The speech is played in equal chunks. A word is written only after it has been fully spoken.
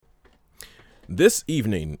This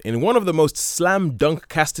evening, in one of the most slam dunk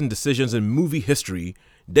casting decisions in movie history,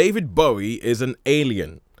 David Bowie is an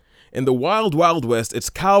alien. In the Wild Wild West, it's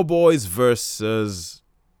cowboys versus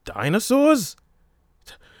dinosaurs?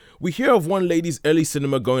 We hear of one lady's early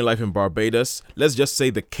cinema going live in Barbados. Let's just say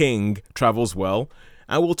the king travels well.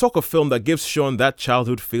 And we'll talk a film that gives Shaun that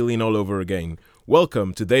childhood feeling all over again.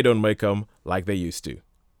 Welcome to They Don't Make 'Em Like They Used To.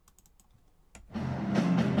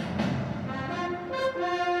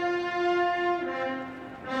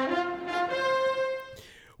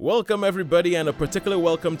 Welcome everybody, and a particular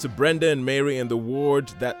welcome to Brenda and Mary in the ward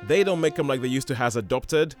that They Don't Make 'Em Like They Used To has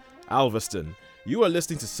adopted, Alveston. You are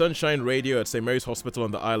listening to Sunshine Radio at St. Mary's Hospital on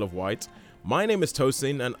the Isle of Wight. My name is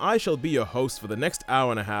Tosin, and I shall be your host for the next hour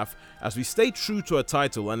and a half as we stay true to our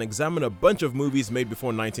title and examine a bunch of movies made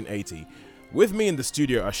before 1980. With me in the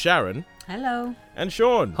studio are Sharon. Hello. And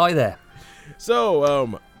Shaun. Hi there.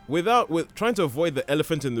 So, with trying to avoid the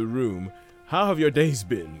elephant in the room, how have your days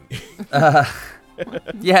been?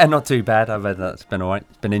 Yeah, not too bad. I've had that. It's been all right.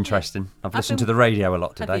 It's been interesting. I've listened to the radio a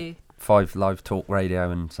lot Have today. you? 5 Live Talk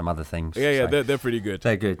Radio and some other things. Yeah, so they're pretty good.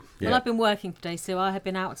 they're good. Yeah. Well, I've been working today, so I have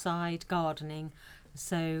been outside gardening.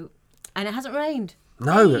 And it hasn't rained.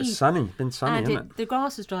 No, Hey. it's sunny. It's been sunny, And hasn't it? the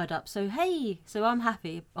grass has dried up. So I'm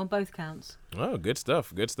happy on both counts. Oh, good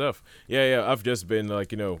stuff. Yeah. I've just been I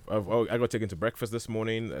got taken to breakfast this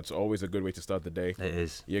morning. That's always a good way to start the day. It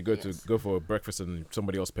is. You're good Yes. to go for breakfast and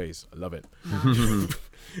somebody else pays. I love it.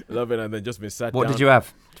 Love it. And then just been sat What down. did you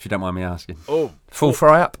have, if you don't mind me asking? Oh, Full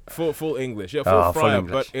fry up? full English. Yeah, Oh, full full fry up.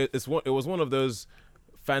 English. But it was one of those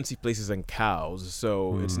fancy places and cows,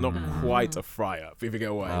 so it's not quite a fry up, if you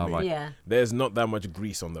get what I Oh, mean. right. Yeah. There's not that much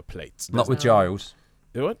grease on the plate. Not with No. Giles.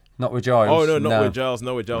 What? Not with Giles. Oh no, not with Giles.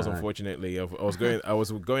 Not with Giles. No. Unfortunately, I was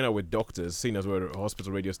going out with doctors. Seeing as we're a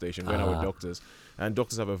hospital radio station, going out with doctors, and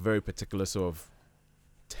doctors have a very particular sort of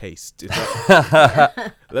taste.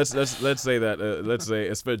 Let's say that. Let's say,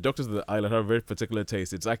 especially doctors of the island have a very particular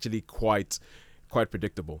taste. It's actually quite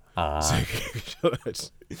predictable.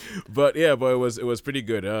 But it was pretty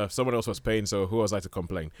good. Someone else was paying, so who was I to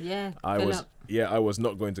complain? Yeah. I fill was up. I was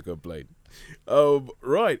not going to complain.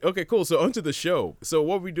 Right. Okay, cool. So onto the show. So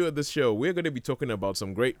what we do at this show, we're going to be talking about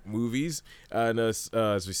some great movies. And as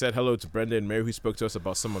we said, hello to Brenda and Mary, who spoke to us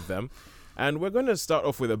about some of them. And we're going to start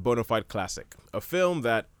off with a bona fide classic, a film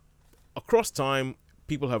that across time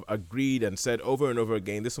people have agreed and said over and over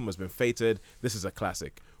again, this one has been fated. This is a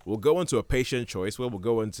classic. We'll go into a patient choice where we'll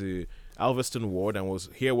go into Alveston Ward and we'll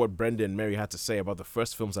hear what Brenda and Mary had to say about the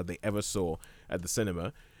first films that they ever saw at the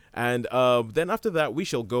cinema. And then after that, we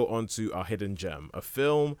shall go on to our hidden gem, a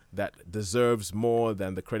film that deserves more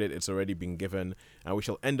than the credit it's already been given. And we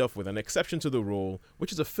shall end off with an exception to the rule,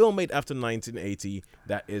 which is a film made after 1980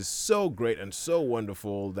 that is so great and so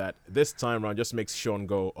wonderful that this time around just makes Shaun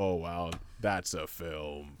go, oh, wow, that's a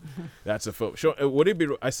film. That's a film. Shaun, would it be,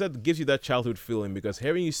 I said, gives you that childhood feeling because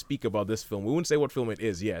hearing you speak about this film, we wouldn't say what film it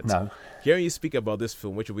is yet. No. Hearing you speak about this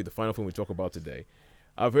film, which will be the final film we talk about today,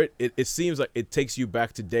 I've heard it seems like it takes you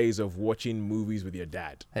back to days of watching movies with your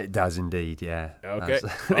dad. It does indeed, yeah. Okay.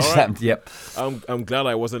 That's All right. Yep. I'm glad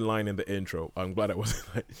I wasn't lying in the intro. I'm glad I wasn't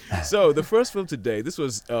lying. So the first film today, this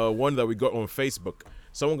was one that we got on Facebook.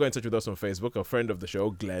 Someone got in touch with us on Facebook, a friend of the show,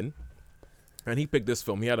 Glenn. And he picked this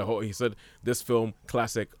film. He said, this film,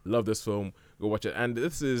 classic, love this film, go watch it. And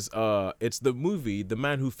this is, it's the movie, The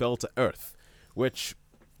Man Who Fell to Earth, which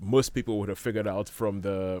most people would have figured out from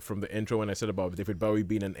the intro when I said about David Bowie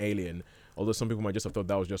being an alien, although some people might just have thought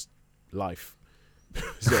that was just life.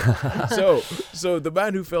 So The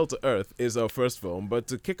Man Who Fell to Earth is our first film, but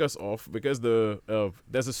to kick us off, because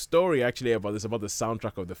there's a story actually about the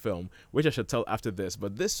soundtrack of the film, which I should tell after this,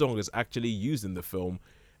 but this song is actually used in the film,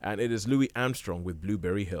 and it is Louis Armstrong with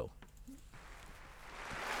Blueberry Hill.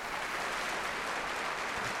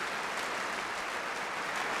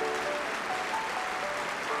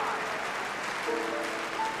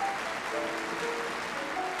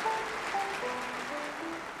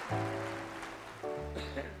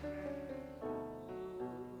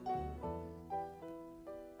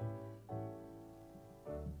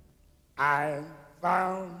 I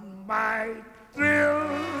found my thrill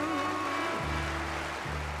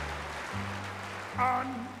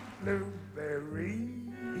on Blueberry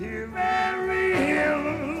Hill. Blueberry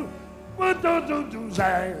Hill. What do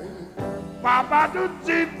say? Baba do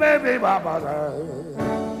see baby Baba da.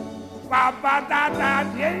 Baba da da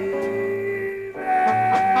yeah.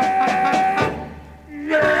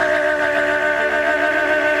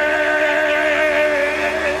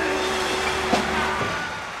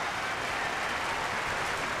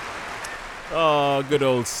 Oh, good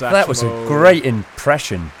old saxophone. That was a great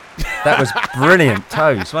impression. That was brilliant.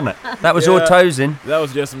 Toes, wasn't it? That was all toes in. That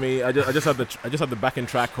was just me. I just had the backing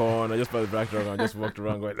track on. I just put the back track on. I just walked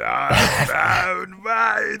around going, I found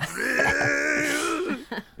my thrill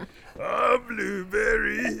on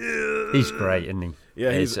Blueberry Hill. He's great, isn't he?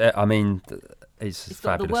 Yeah, he's He's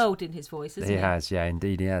got fabulous. the world in his voice, isn't he? He has, yeah,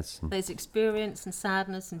 indeed he has. There's experience and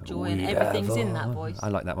sadness and joy and everything's in that voice. I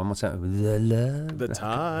like that one. What's that? The love, The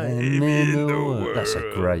time in the world. That's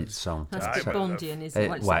a great song. That's a bit Bondian,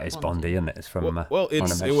 isn't it? It's Bondy, isn't it? It's from.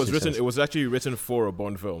 It was actually written for a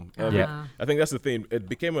Bond film. Yeah. I think that's the thing. It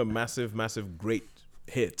became a massive, great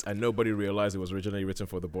hit, and nobody realized it was originally written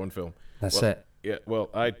for the Bond film. That's it. Yeah, well,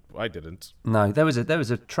 I didn't. No, there was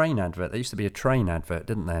a train advert. There used to be a train advert,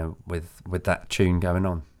 didn't there, with that tune going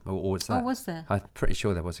on? Or was that? Oh, was there? I'm pretty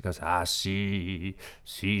sure there was. It goes, I see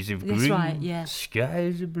seas of green, That's right, yeah.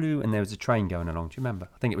 skies of blue, and there was a train going along. Do you remember?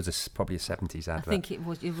 I think it was probably a 70s advert. I think it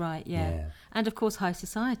was. You're right. Yeah. And of course, High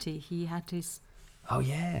Society. He had his. Oh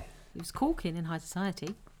yeah. He was corking in High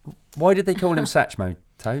Society. Why did they call him Satchmo?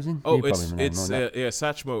 Tosin? Oh,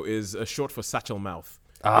 Satchmo is short for satchel mouth.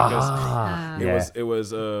 It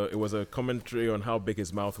was a commentary on how big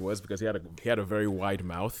his mouth was, because he had a very wide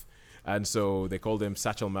mouth, and so they called him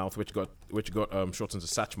Satchel Mouth, which got shortened to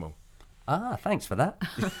Satchmo. Ah, thanks for that.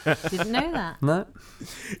 Didn't know that. No.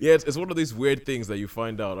 Yeah, it's one of these weird things that you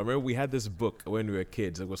find out. I remember we had this book when we were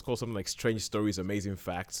kids. It was called something like Strange Stories, Amazing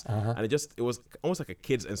Facts, and it was almost like a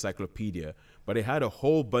kid's encyclopedia, but it had a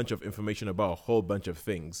whole bunch of information about a whole bunch of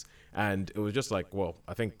things, and it was just like, well,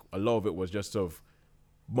 I think a lot of it was just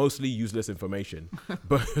mostly useless information,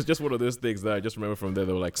 but it's just one of those things that I just remember from there.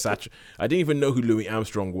 They were like, I didn't even know who Louis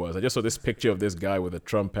Armstrong was. I just saw this picture of this guy with a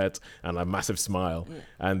trumpet and a massive smile,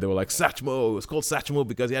 and they were like, Satchmo. It was called Satchmo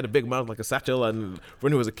because he had a big mouth like a satchel, and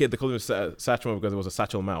when he was a kid, they called him Satchmo because it was a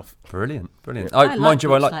satchel mouth. Brilliant. I like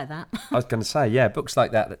that. I was going to say, yeah, books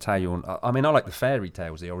like that tell you. I mean, I like the fairy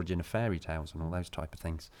tales, the origin of fairy tales, and all those type of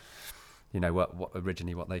things. You know what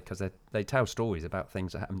because they tell stories about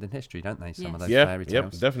things that happened in history, don't they? Some of those fairy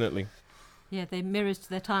tales. Yep, definitely. Yeah, they mirrors to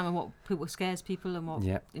their time and what scares people and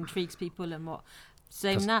what intrigues people and what.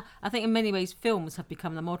 Same now. I think in many ways films have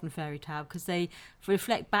become the modern fairy tale because they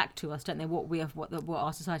reflect back to us, don't they? What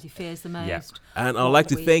our society fears the most. Yeah. And I'd like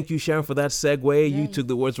to thank you, Shaun, for that segue. You took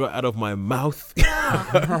the words right out of my mouth.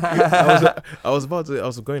 I was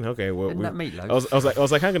going, okay. Well, Isn't that meatloaf? I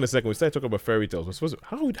was like, hang on a second. We started talking about fairy tales. We're supposed to,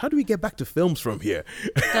 how do we get back to films from here?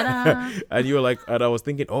 And you were like, and I was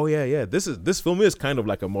thinking, oh yeah. This film is kind of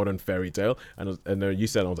like a modern fairy tale. And then you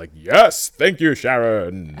said, I was like, yes, thank you,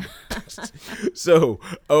 Sharon. So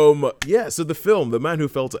the film, The Man Who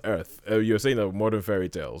Fell to Earth, you're saying a modern fairy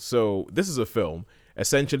tale. So this is a film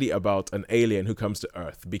essentially about an alien who comes to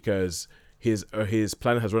Earth because his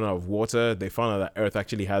planet has run out of water. They found out that Earth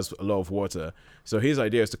actually has a lot of water. So his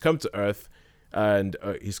idea is to come to Earth, and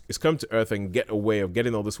he's come to Earth and get a way of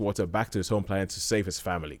getting all this water back to his home planet to save his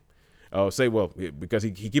family. Because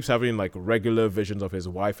he keeps having like regular visions of his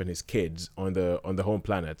wife and his kids on the home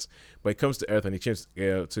planet, but he comes to Earth and he comes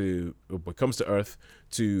to Earth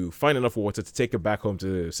to find enough water to take it back home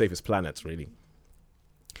to save his planet, really.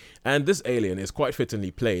 And this alien is quite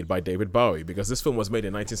fittingly played by David Bowie, because this film was made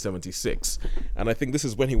in 1976, and I think this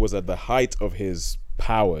is when he was at the height of his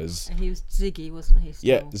powers. And he was Ziggy, wasn't he? Still?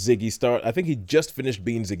 Yeah, Ziggy Star. I think he just finished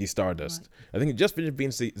being Ziggy Stardust. Right. I think he just finished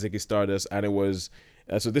being Ziggy Stardust, and it was.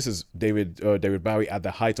 So this is David Bowie at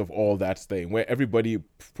the height of all that thing, where everybody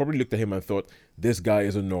probably looked at him and thought, this guy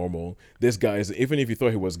isn't normal. This guy is, even if you thought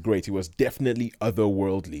he was great, he was definitely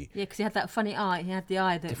otherworldly. Yeah, because he had that funny eye. He had the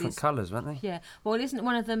eye that different colours, weren't they? Yeah. Well, isn't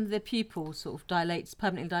one of them the pupil sort of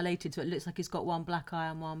permanently dilated, so it looks like he's got one black eye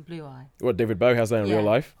and one blue eye? What, David Bowie has that in real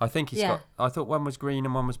life? I think he's got. I thought one was green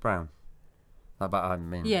and one was brown. But I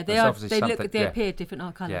mean, they are. They appear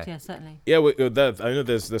different colours. Yeah, certainly. Yeah, I know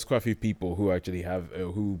there's quite a few people who actually have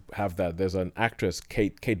that. There's an actress,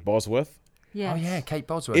 Kate Bosworth. Yes. Oh yeah, Kate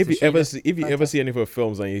Bosworth. If you ever see any of her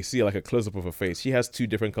films and you see like a close up of her face, she has two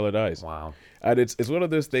different colored eyes. Wow. And it's one of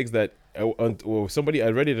those things that somebody, I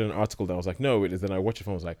read it in an article and I was like, no, it is. Then I watched the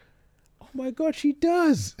film, I was like, oh my god, she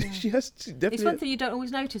does. Yeah. She has definitely. It's one thing you don't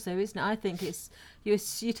always notice, though, isn't it? I think it's you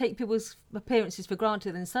take people's appearances for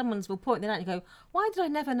granted, and someone will point that out and you go, "Why did I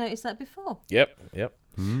never notice that before?" Yep. Yeah,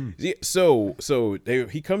 so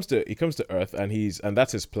he comes to Earth, and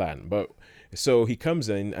that's his plan. But so he comes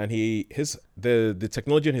in, and the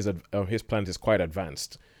technology on his planet is quite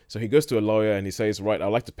advanced. So he goes to a lawyer and he says, right, I'd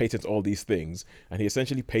like to patent all these things, and he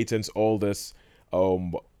essentially patents all this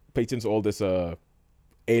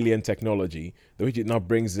alien technology, which it now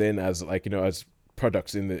brings in as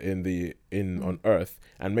products on Earth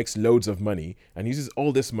and makes loads of money and uses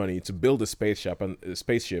all this money to build a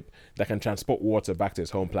spaceship that can transport water back to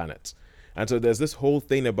his home planet. And so there's this whole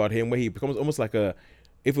thing about him where he becomes almost like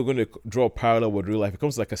if we're going to draw a parallel with real life, it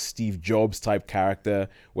becomes like a Steve Jobs type character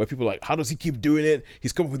where people are like, how does he keep doing it?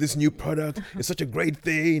 He's come up with this new product. It's such a great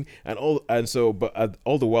thing. But all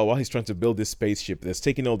the while he's trying to build this spaceship, that's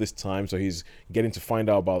taking all this time. So he's getting to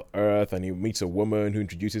find out about Earth, and he meets a woman who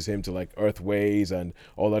introduces him to like Earth ways and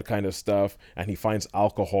all that kind of stuff. And he finds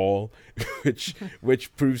alcohol,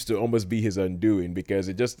 which proves to almost be his undoing, because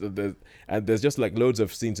there's just like loads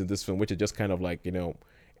of scenes in this film which are just kind of like,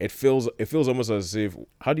 it feels almost as if,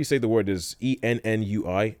 how do you say the word is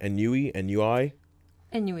Ennui?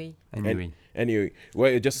 Well,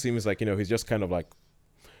 it just seems like, he's just kind of like,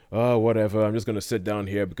 oh, whatever, I'm just going to sit down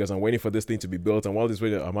here because I'm waiting for this thing to be built. And while this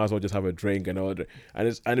way, I might as well just have a drink and all that.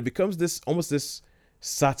 And it becomes this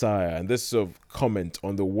satire and this sort of comment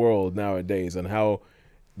on the world nowadays and how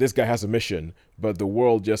this guy has a mission, but the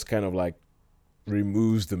world just kind of like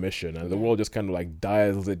removes the mission, and the world just kind of like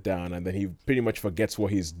dials it down, and then he pretty much forgets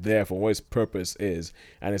what he's there for, what his purpose is,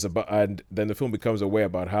 and then the film becomes aware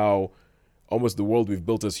about how almost the world we've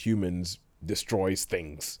built as humans destroys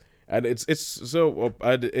things. And it's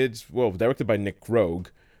directed by Nick Roeg,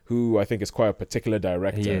 who I think is quite a particular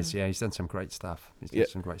director. He is, yeah. He's done some great stuff.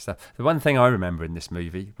 The one thing I remember in this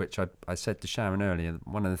movie, which I said to Sharon earlier,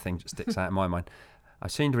 one of the things that sticks out in my mind, I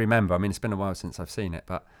seem to remember, I mean, it's been a while since I've seen it,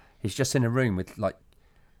 but he's just in a room with like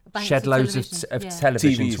shed loads of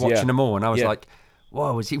televisions, TVs, watching them all, and I was like,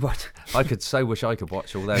 "Wow, was he what?" I could so wish I could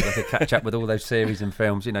watch all those. I could catch up with all those series and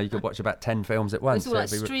films. You could watch about 10 films at once. It's all like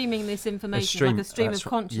streaming this information, like a stream of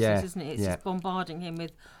consciousness, isn't it? It's just bombarding him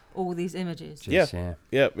with all these images.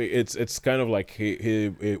 It's kind of like he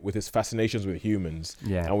with his fascinations with humans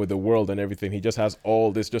and with the world and everything, he just has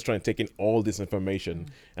all this, just trying to take in all this information,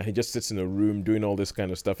 and he just sits in a room doing all this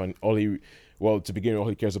kind of stuff, and all he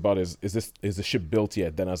cares about is the ship built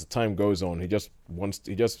yet? Then as the time goes on, he just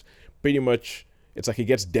pretty much, it's like he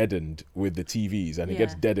gets deadened with the TVs, and he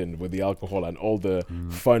gets deadened with the alcohol and all the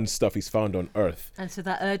fun stuff he's found on Earth. And so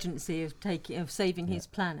that urgency of saving his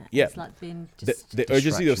planet, it's like being just the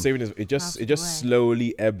urgency of saving it just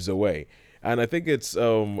slowly ebbs away. And I think it's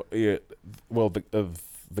the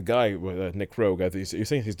guy Nick Roeg, you're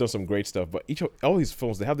saying he's done some great stuff, but all his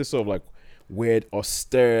films, they have this sort of like weird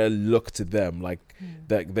austere look to them, like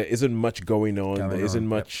that there isn't much going on. There isn't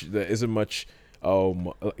much. The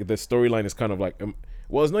storyline is kind of like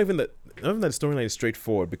it's not even that the storyline is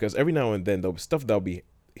straightforward, because every now and then the stuff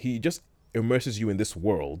he just immerses you in this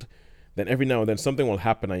world, then every now and then something will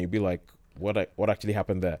happen and you'll be like, what actually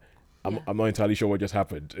happened there? I'm not entirely sure what just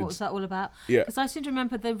happened. What was that all about? Because I seem to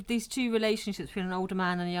remember these two relationships between an older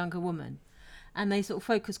man and a younger woman, and they sort of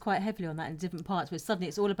focus quite heavily on that in different parts, where suddenly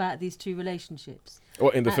it's all about these two relationships.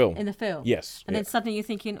 Or in the film. In the film. Yes. And then suddenly you're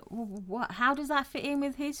thinking, what? How does that fit in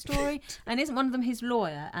with his story? And isn't one of them his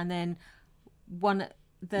lawyer? And then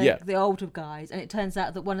the older guys, and it turns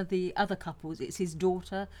out that one of the other couples, it's his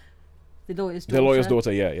daughter, the lawyer's daughter. The lawyer's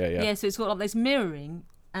daughter, yeah. Yeah, so it's got like this mirroring,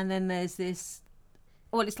 and then there's this,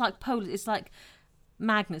 it's like it's like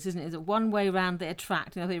magnets, isn't it? Is it one way around they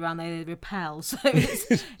attract, another way around they repel? So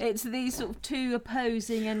it's these sort of two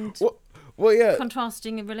opposing and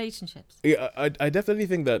contrasting relationships. Yeah, I definitely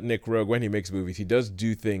think that Nick Roeg, when he makes movies, he does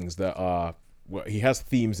do things that are, he has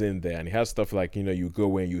themes in there, and he has stuff like, you go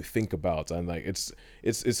away and you think about, and like it's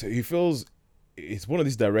one of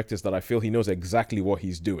these directors that I feel he knows exactly what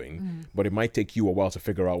he's doing, but it might take you a while to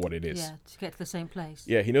figure out what it is. Yeah, to get to the same place.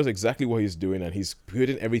 Yeah, he knows exactly what he's doing, and he's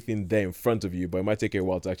putting everything there in front of you, but it might take you a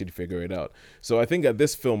while to actually figure it out. So I think that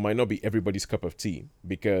this film might not be everybody's cup of tea,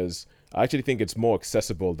 because I actually think it's more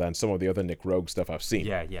accessible than some of the other Nick Roeg stuff I've seen.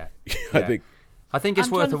 Yeah. I think it's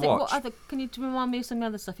worth a watch. Can you remind me of some of the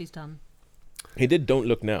other stuff he's done? He did Don't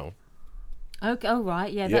Look Now. Okay,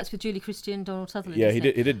 right, that's with Julie Christie and Donald Sutherland. Yeah, he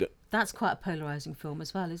did. That's quite a polarizing film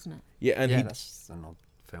as well, isn't it? Yeah, and that's an odd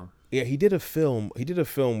film. Yeah, he did a film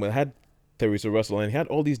that had Theresa Russell, and he had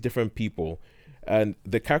all these different people, and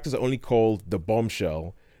the characters are only called the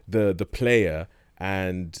bombshell, the player,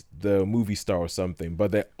 and the movie star or something,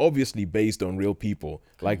 but they're obviously based on real people.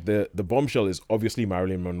 Okay. Like the bombshell is obviously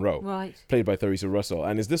Marilyn Monroe, right, played by Theresa Russell,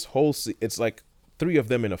 and it's this whole it's like 3 of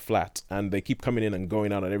them in a flat, and they keep coming in and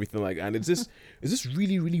going out and everything like, and it's this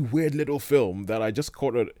really, really weird little film that I just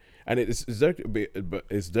caught it, and it's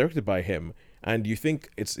directed by him, and you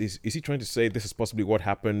think is he trying to say this is possibly what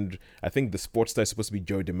happened? I think the sports star is supposed to be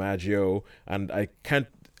Joe DiMaggio, and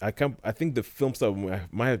I think the film star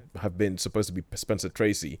might have been supposed to be Spencer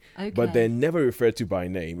Tracy, but they're never referred to by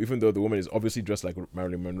name, even though the woman is obviously dressed like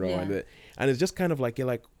Marilyn Monroe, and it's just kind of like, you're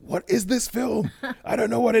like, what is this film? I don't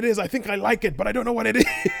know what it is. I think I like it, but I don't know what it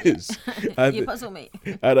is. You puzzle me.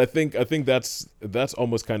 And I think that's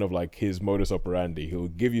almost kind of like his modus operandi. He'll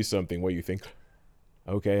give you something where you think,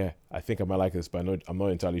 okay, I think I might like this, but I'm not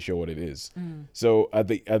entirely sure what it is. So at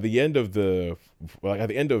the end of The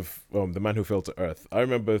Man Who Fell to Earth, I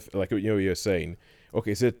remember you're saying,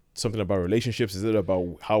 okay, is it something about relationships? Is it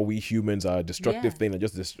about how we humans are a destructive thing, and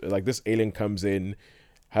just this alien comes in,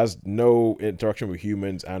 has no interaction with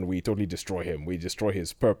humans, and we totally destroy him. We destroy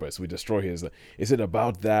his purpose. We destroy his. Is it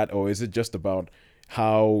about that, or is it just about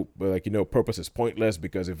how purpose is pointless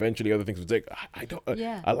because eventually other things will take? I don't.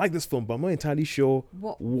 I like this film, but I'm not entirely sure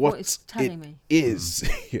what it's telling me is.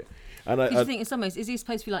 And I think in some ways, is he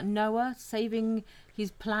supposed to be like Noah saving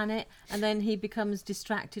his planet, and then he becomes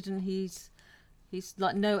distracted and he's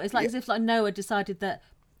like Noah? It's like as if like Noah decided that,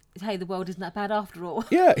 hey, the world isn't that bad after all.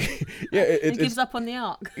 It gives up on the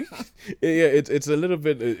ark. It's a little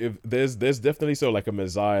bit. There's definitely so like a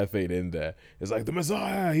Messiah thing in there. It's like the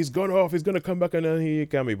Messiah, he's gone off, he's gonna come back, and then he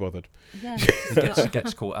can't be bothered. Yeah,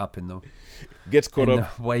 gets caught up in the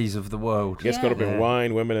ways of the world. Gets caught up in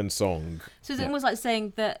wine, women, and song. So it's almost like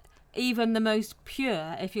saying that even the most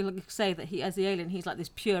pure, if you say that he, as the alien, he's like this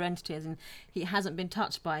pure entity, as in he hasn't been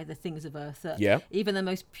touched by the things of Earth, that even the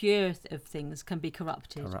most pure of things can be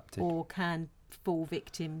corrupted. Or can fall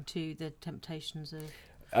victim to the temptations of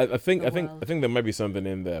I think there might be something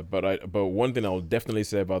in there, but one thing I'll definitely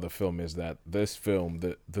say about the film is that this film,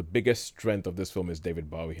 the biggest strength of this film is David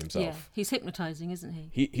Bowie himself. Yeah, he's hypnotizing, isn't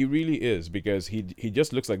he? He really is, because he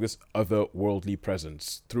just looks like this otherworldly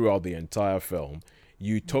presence throughout the entire film.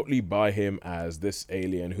 You totally buy him as this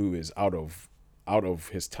alien who is out of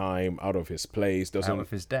his time, out of his place, out of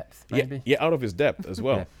his depth, maybe. Yeah, out of his depth as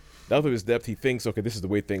well. Out of his depth, he thinks, okay, this is the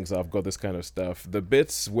way things are. I've got this kind of stuff.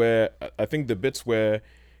 Because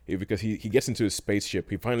he gets into his spaceship,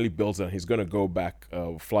 he finally builds it, and he's gonna go back,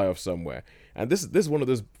 fly off somewhere. And this is one of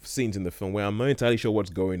those scenes in the film where I'm not entirely sure what's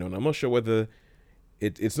going on. I'm not sure whether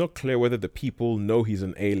it's not clear whether the people know he's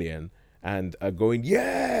an alien and are going,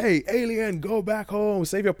 yay, alien, go back home,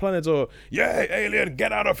 save your planet, or yay, alien,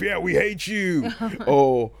 get out of here, we hate you.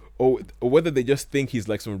 or whether they just think he's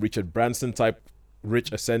like some Richard Branson type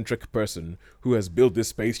rich eccentric person who has built this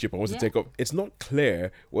spaceship and wants to take off. It's not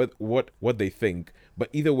clear what they think,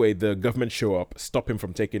 but either way, the government show up, stop him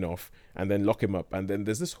from taking off, and then lock him up. And then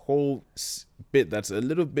there's this whole bit that's a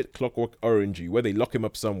little bit Clockwork Orangey, where they lock him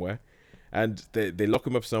up somewhere. And they lock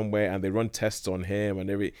him up somewhere, and they run tests on him and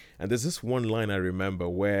there's this one line I remember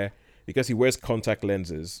where, because he wears contact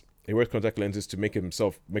lenses to make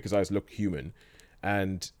his eyes look human,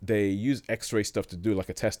 and they use X-ray stuff to do like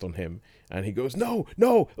a test on him, and he goes, no,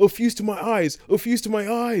 it'll fuse to my eyes,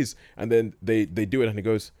 and then they do it, and he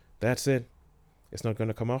goes, that's it, it's not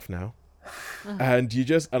gonna come off now. And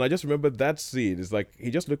I just remember that scene. It's like he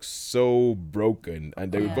just looks so broken,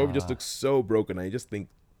 and David Bowie just looks so broken, and you just think,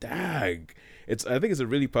 dang. I think it's a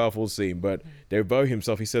really powerful scene. But David Bowie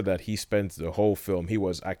himself, he said that he spent the whole film, he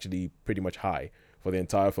was actually pretty much high for the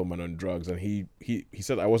entire film and on drugs, and he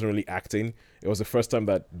said, I wasn't really acting. It was the first time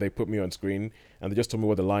that they put me on screen, and they just told me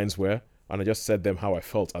what the lines were, and I just said them how I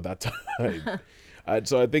felt at that time. And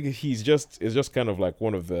so I think it's just kind of like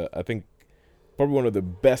probably one of the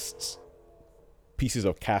best pieces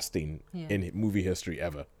of casting in movie history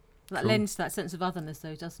ever. That lends that sense of otherness,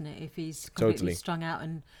 though, doesn't it? If he's completely strung out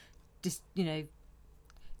and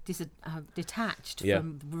detached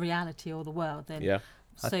from reality or the world, then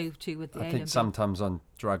so too with the alien. I think sometimes on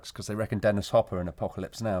drugs, because they reckon Dennis Hopper in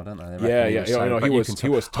Apocalypse Now, don't they? He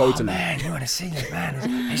was totally. Oh man, you want to see it,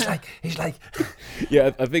 man? He's like.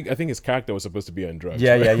 Yeah, I think his character was supposed to be on drugs.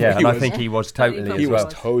 Yeah. And I think he was totally. He was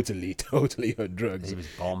totally on drugs. He was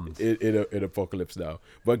bombed in Apocalypse Now.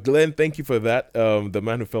 But Glenn, thank you for that. The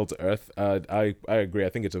Man Who Fell to Earth. I agree. I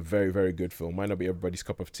think it's a very, very good film. Might not be everybody's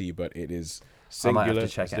cup of tea, but it is singular. I might have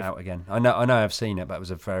to check it out again. I know I've seen it, but it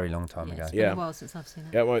was a very long time ago. It's been a while since I've seen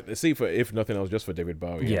it. Yeah, well, see, if nothing else, just for David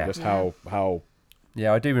Bowie. Yeah. Just how.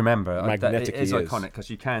 Yeah, I do remember. Magnetic it is he iconic, because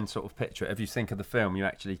you can sort of picture it. If you think of the film, you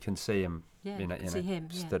actually can see him. Yeah, see him.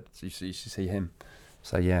 You see him.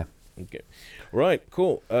 So yeah. Okay. Right.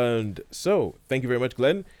 Cool. And so, thank you very much,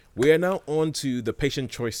 Glenn. We are now on to the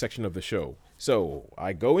patient choice section of the show. So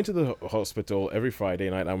I go into the hospital every Friday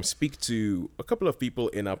night. I speak to a couple of people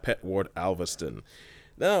in our pet ward, Alveston.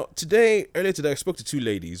 Now, earlier today, I spoke to two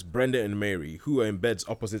ladies, Brenda and Mary, who are in beds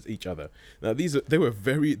opposite each other. Now, they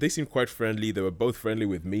seemed quite friendly. They were both friendly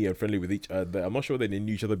with me and friendly with each other. I'm not sure they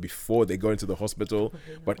knew each other before they go into the hospital,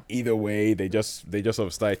 but either way, they just sort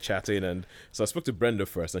of started chatting. And so I spoke to Brenda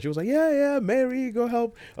first, and she was like, yeah, Mary, go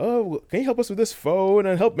help. Oh, can you help us with this phone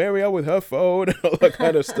and help Mary out with her phone and all that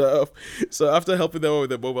kind of stuff. So after helping them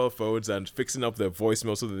with their mobile phones and fixing up their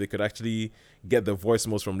voicemail so that they could actually get the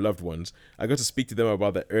voicemails from loved ones, I got to speak to them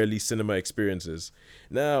about their early cinema experiences.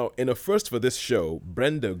 Now, in a first for this show,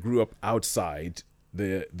 Brenda grew up outside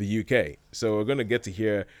the UK. So we're going to get to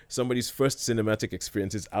hear somebody's first cinematic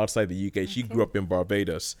experiences outside the UK. She grew up in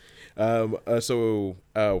Barbados. And we're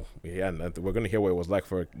going to hear what it was like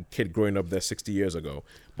for a kid growing up there 60 years ago.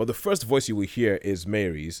 But the first voice you will hear is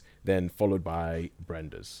Mary's, then followed by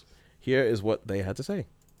Brenda's. Here is what they had to say.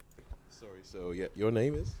 Sorry, so yeah, your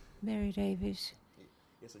name is? Mary Davies.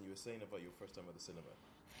 Yes, and you were saying about your first time at the cinema.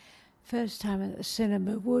 First time at the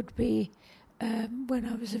cinema would be when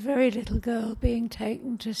I was a very little girl being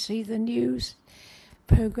taken to see the news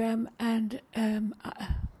programme and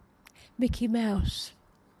Mickey Mouse.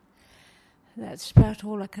 That's about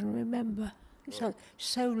all I can remember. It's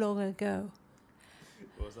so long ago.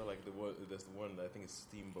 Well, is that like the one? There's the one I think it's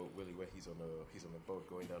Steamboat Willie, where he's on a boat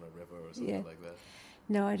going down a river or something like that.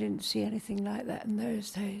 No, I didn't see anything like that in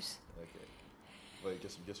those days. Okay. Well, you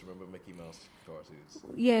just remember Mickey Mouse cartoons.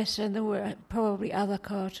 Yes, and there were probably other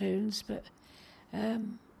cartoons, but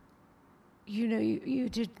you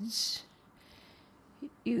didn't.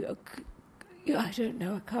 I don't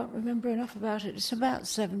know. I can't remember enough about it. It's about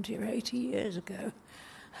 70 or 80 years ago.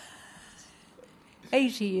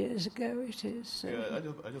 80 years ago it is. So. Yeah, I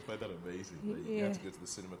just find that amazing. Like, you had to go to the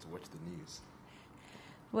cinema to watch the news.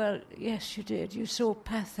 Well, yes, you did. You saw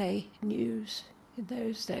Pathé News in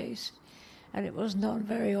those days, and it wasn't on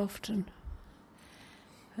very often.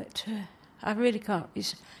 But I really can't.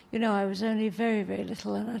 I was only very, very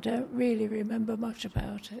little, and I don't really remember much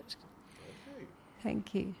about it. Okay.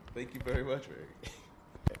 Thank you. Thank you very much, Mary.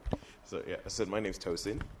 So, yeah, I said my name's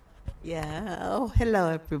Tosin. Yeah. Oh, hello,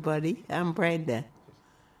 everybody. I'm Brenda.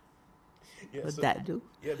 Yeah, What'd that do?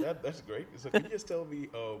 Yeah, that's great. So can you just tell me,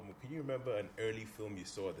 can you remember an early film you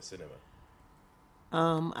saw at the cinema?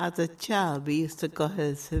 As a child, we used to go to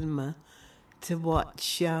the cinema to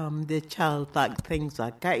watch the childlike things.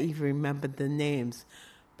 I can't even remember the names,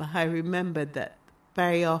 but I remember that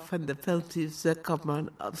very often the films used to come on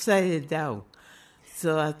upside down.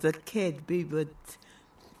 So as a kid, we would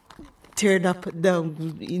turn up and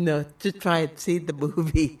down, to try and see the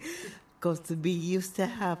movie. Because we used to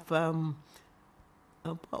have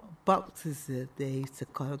boxes that they used to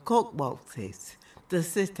call Coke boxes to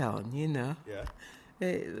sit on, Yeah.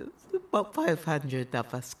 About 500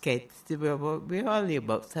 of us kids. We were only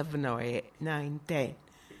about 7 or 8, 9, 10.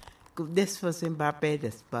 This was in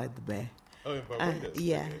Barbados, by the way. Oh, in Barbados?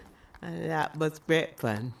 Yeah. Okay. And that was great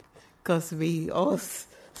fun. Because we all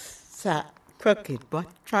sat crooked, but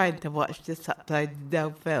trying to watch this upside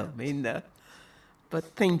down film, But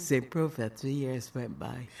things improved as the years went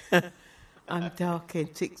by. I'm talking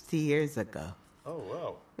 60 years ago. Oh,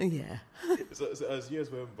 wow. Yeah. So as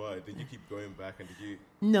years went by, did you keep going back and did you...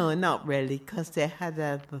 No, not really, because they had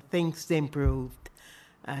things improved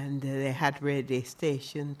and they had radio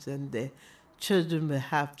stations and the children would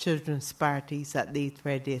have children's parties at these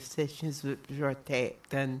radio stations which were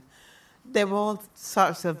taped and there were all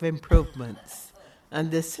sorts of improvements. And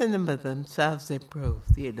the cinema themselves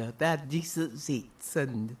improved, they had decent seats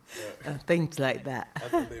and things like that.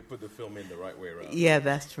 And they put the film in the right way around. Yeah,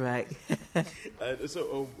 that's right.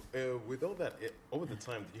 So with all that, over the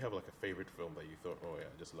time, did you have like a favorite film that you thought, oh yeah,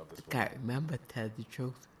 I just love this film? I can't remember, to tell the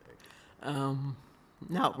truth.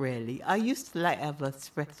 Not really. I used to like Elvis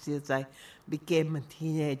Presley as I became a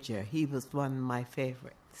teenager. He was one of my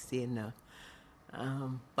favorites,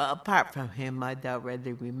 But apart from him, I don't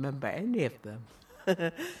really remember any of them.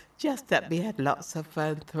 Just that we had lots of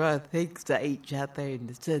fun throwing things at each other in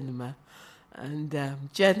the cinema and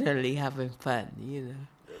generally having fun,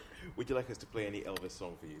 Would you like us to play any Elvis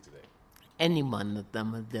song for you today? Any one of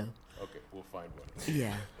them will do. Okay, we'll find one.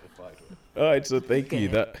 Yeah. We'll find one. All right, so thank you.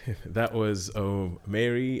 That was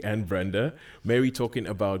Mary and Brenda. Mary talking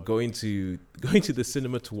about going to the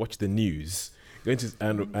cinema to watch the news.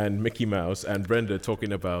 And Mickey Mouse, and Brenda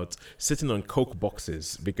talking about sitting on Coke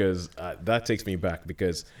boxes, because that takes me back,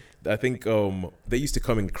 because I think they used to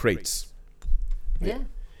come in crates. Yeah.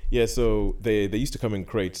 Yeah, so they used to come in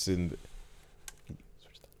crates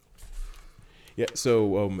Yeah,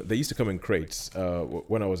 so they used to come in crates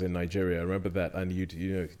when I was in Nigeria. I remember that, and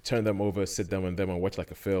you'd turn them over, sit down on them, and watch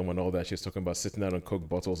like a film and all that. She was talking about sitting down on Coke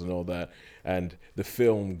bottles and all that, and the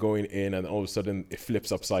film going in, and all of a sudden it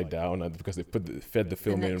flips upside down, and because they fed the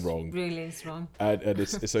film in wrong. Really is wrong. And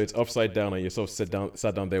so it's upside down, and you sort of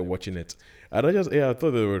sat down there watching it, and I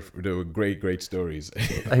thought they were great stories.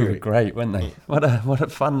 They were great, weren't they? What a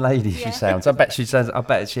fun lady she sounds. I bet she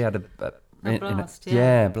had a blast.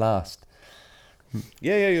 Blast.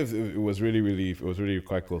 Yeah, it was really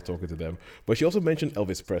quite cool talking to them. But she also mentioned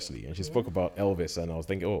Elvis Presley, and she spoke about Elvis, and I was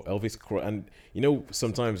thinking, Elvis. And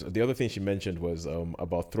sometimes the other thing she mentioned was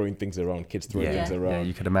about throwing things around, kids throwing things around. Yeah,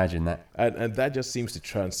 you could imagine that. And that just seems to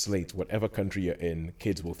translate whatever country you're in,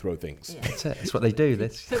 kids will throw things. Yeah. That's it. That's what they do.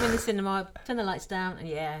 Put them in the cinema, turn the lights down,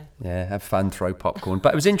 and have fun, throw popcorn.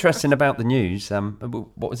 But it was interesting about the news.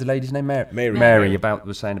 What was the lady's name? Mary.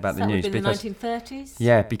 Was saying about the news in because the 1930s.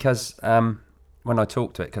 Yeah, because when I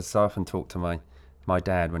talked to it, because I often talked to my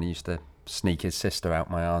dad when he used to sneak his sister out,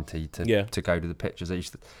 my auntie, to go to the pictures.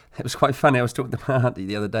 It was quite funny. I was talking to my auntie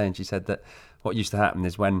the other day, and she said that what used to happen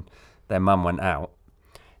is when their mum went out,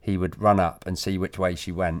 he would run up and see which way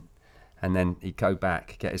she went, and then he'd go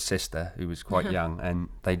back, get his sister, who was quite young, and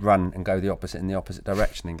they'd run and go in the opposite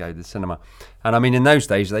direction and go to the cinema. And I mean, in those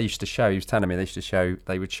days, they used to show, he was telling me, they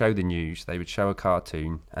would show the news, they would show a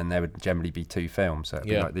cartoon, and there would generally be 2 films, so it'd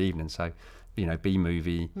be like the evening. So,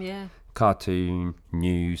 B-movie, cartoon,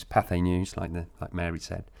 news, Pathé News, like Mary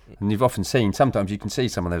said. And you've often seen, sometimes you can see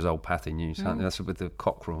some of those old Pathé News, that's with the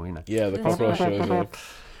cockerel, Yeah, the cockerel shows.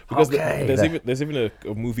 Because there's even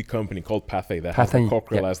a movie company called Pathé that has the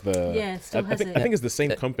cockerel as the. Yeah, still has it. I think it's the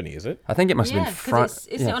same company, is it? I think it must have been. Because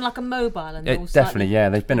it's on like a mobile, and definitely,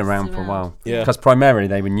 they've been around for a while. Yeah, because primarily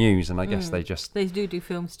they were news, and I guess they do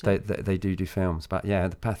films too. They do films, but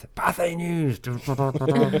the Pathé News,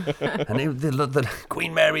 and the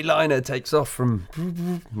Queen Mary liner takes off from.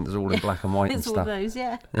 It's all in black and white and stuff. It's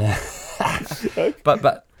all those, yeah.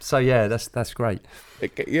 But so that's great.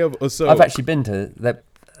 Yeah, so I've actually been to that.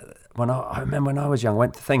 I remember when I was young, I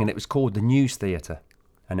went to the thing, and it was called the News Theatre,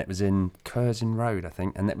 and it was in Curzon Road, I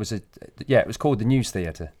think, and it was called the News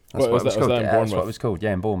Theatre. That's what it was called. That's what it was called.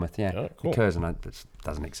 Yeah, in Bournemouth. Yeah, oh, cool. Curzon it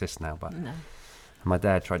doesn't exist now, but no. My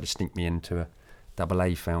dad tried to sneak me into a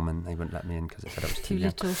AA film, and they wouldn't let me in because they said I was too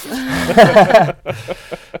young. Little.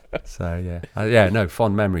 So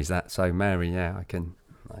fond memories. That so Mary, I can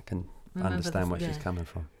understand where she's coming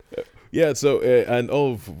from. Yeah, so and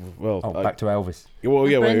back to Elvis. Well,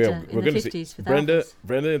 yeah, we're going to see Brenda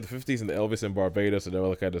in the 50s and the Elvis in Barbados and all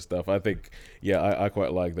that kind of stuff. I think, I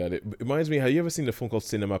quite like that. It reminds me, have you ever seen the film called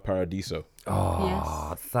Cinema Paradiso?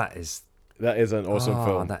 Oh, yes. That is an awesome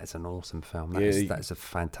film. That is an awesome film. That is a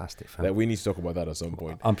fantastic film. That we need to talk about that at some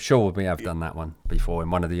point. I'm sure we have done that one before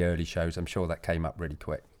in one of the early shows. I'm sure that came up really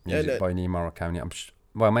quick. Music by Ennio Morricone.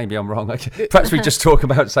 Well, maybe I'm wrong. Perhaps we just talk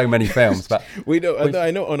about so many films, but we know.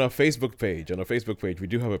 I know on our Facebook page. We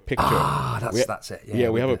do have a picture. That's it. Yeah,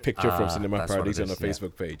 we have a picture from Cinema Paradiso on our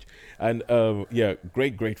Facebook page, and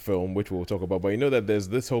great film, which we'll talk about. But you know that there's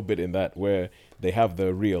this whole bit in that where they have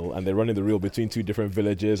the reel and they're running the reel between 2 different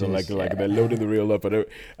villages, and they're loading the reel up. And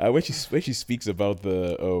when she speaks about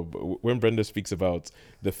when Brenda speaks about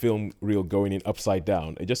the film reel going in upside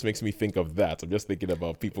down, it just makes me think of that. I'm just thinking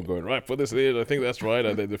about people going, right, put this in. I think that's right.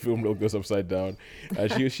 And then the film reel goes upside down.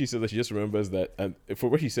 And she said that she just remembers that. And for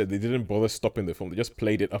what she said, they didn't bother stopping the film. They just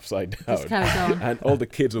played it upside down. Just carried on. And all the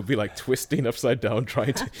kids would be like twisting upside down,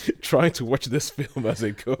 trying to watch this film as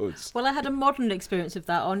it goes. Well, I had a modern experience of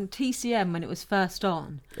that on TCM when it was first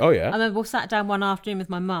on. Oh, yeah? I remember we sat down one afternoon with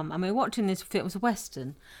my mum and we were watching this film. It was a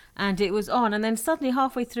Western. And it was on, and then suddenly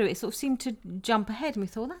halfway through it sort of seemed to jump ahead, and we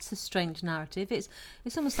thought, that's a strange narrative. It's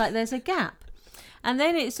almost like there's a gap. And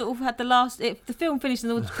then it sort of had the film finished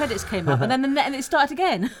and the credits came up, and then it started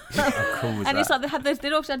again. How cool was and that? It's like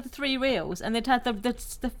they'd also had the 3 reels, and they'd had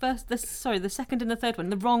the second and the third one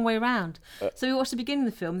the wrong way around. So we watched the beginning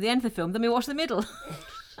of the film, the end of the film, then we watched the middle.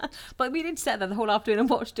 But we didn't sit there the whole afternoon and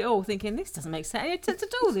watched it all, thinking this doesn't make sense. It's to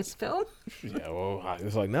do this film. Yeah, well,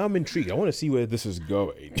 it's like now I'm intrigued. I want to see where this is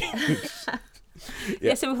going.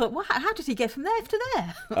 Yeah, so we thought, well, how did he get from there to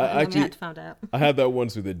there? Actually, we had to find out. I had that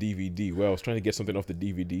once with the DVD where I was trying to get something off the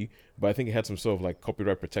DVD, but I think it had some sort of like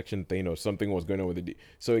copyright protection thing or something was going on with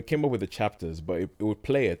so it came up with the chapters, but it would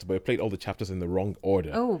play it, but it played all the chapters in the wrong order.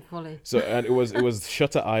 Oh, golly. So, and it was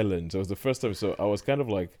Shutter Island. So it was the first time. So I was kind of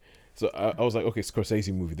like, I was like, okay,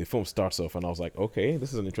 Scorsese movie. The film starts off, and I was like, okay,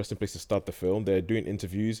 this is an interesting place to start the film. They're doing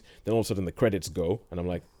interviews. Then all of a sudden the credits go, and I'm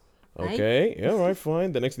like, okay, yeah, all right,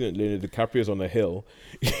 fine. The next thing, Leonardo DiCaprio's on a hill.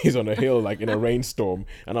 He's on a hill, like in a rainstorm.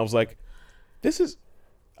 And I was like,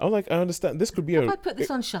 I'm like, I understand. This could be If I put this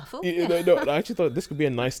on shuffle. No, I actually thought this could be a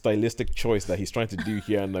nice stylistic choice that he's trying to do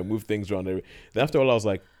here and like move things around. Then after all, I was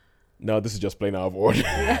like, no, this is just plain out of order.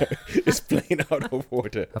 It's plain out of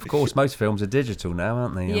order. Of course, most films are digital now,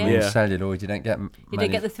 aren't they? Yeah. I mean, celluloid, you don't get. You don't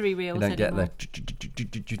get the 3 reels. You don't anymore. get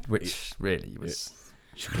the which really was.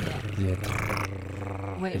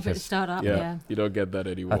 Waiting for it to start up. Yeah. You don't get that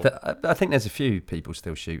anymore. I think there's a few people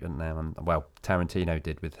still shooting now, and well, Tarantino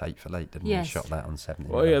did with Hateful Eight, didn't he? He shot that on 70.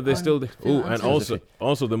 Oh yeah, they still. Oh, and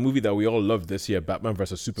also the movie that we all loved this year, Batman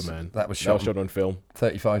vs Superman. That was shot on film.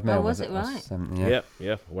 35 mil. Oh, was it right?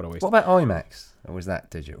 Yeah. What a waste. What about IMAX? Or was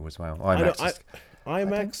that digital as well?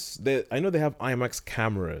 IMAX. I know they have IMAX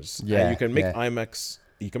cameras. Yeah, and you can make IMAX.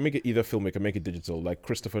 You can make it either film. You can make it digital. Like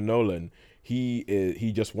Christopher Nolan,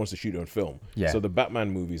 he just wants to shoot it on film. Yeah. So the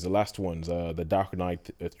Batman movies, the last ones, the Dark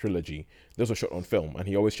Knight trilogy, those were shot on film, and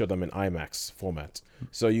he always shot them in IMAX format.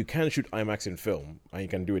 So you can shoot IMAX in film, and you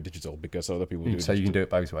can do it digital because other people do it. So you can do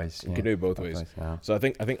it both ways. You can do it both ways. Yeah. So I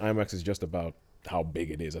think IMAX is just about how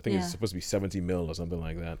big it is. I think it's supposed to be 70 mil or something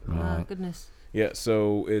like that. Oh goodness. Yeah.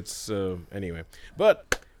 So it's anyway,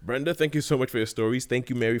 but. Brenda, thank you so much for your stories. Thank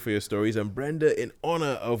you, Mary, for your stories. And Brenda, in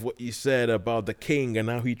honor of what you said about the king and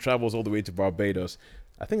how he travels all the way to Barbados,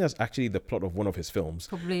 I think that's actually the plot of one of his films.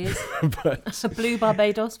 Probably is. But Blue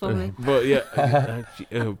Barbados, probably. But yeah,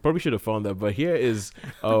 probably should have found that. But here is,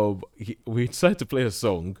 we decided to play a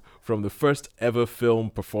song from the first ever film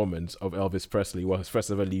performance of Elvis Presley, his first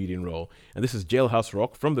ever leading role. And this is Jailhouse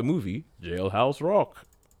Rock from the movie Jailhouse Rock.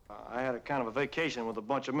 I had a kind of a vacation with a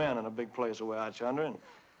bunch of men in a big place away out yonder, and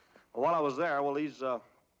while I was there, well, these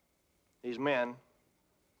men,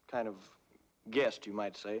 kind of guests, you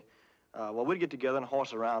might say, well, we'd get together and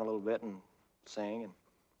horse around a little bit and sing, and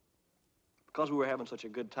because we were having such a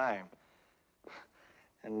good time.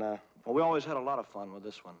 And, well, we always had a lot of fun with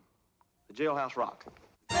this one, the Jailhouse Rock.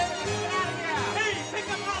 Hey, pick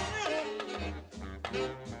up my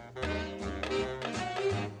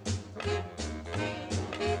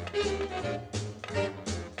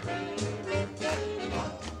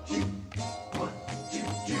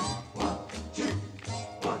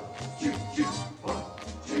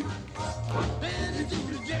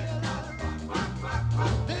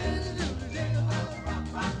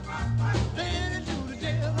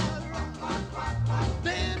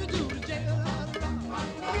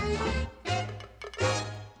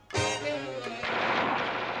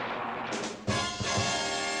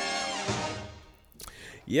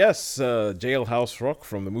Yes, Jailhouse Rock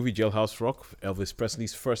from the movie Jailhouse Rock, Elvis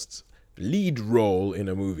Presley's first lead role in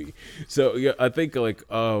a movie. So yeah, I think like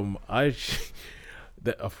I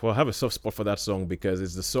have a soft spot for that song because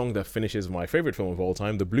it's the song that finishes my favorite film of all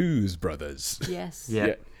time, The Blues Brothers. Yes.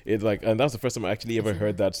 Yeah. It's like, and that's the first time I actually ever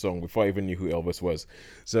heard that song before I even knew who Elvis was.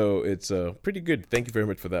 So it's pretty good. Thank you very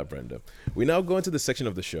much for that, Brenda. We now go into the section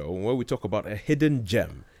of the show where we talk about a hidden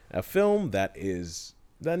gem, a film that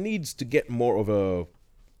needs to get more of a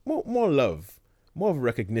more love, more of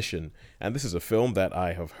recognition. And this is a film that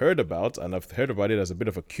I have heard about, and I've heard about it as a bit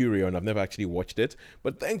of a curio, and I've never actually watched it.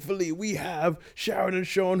 But thankfully, we have Shaun and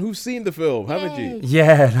Shaun who've seen the film, haven't you?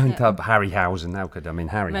 Yeah, Harryhausen. How could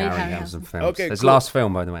Harryhausen films? Okay, his cool. last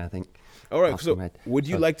film, by the way, I think. All right. So, would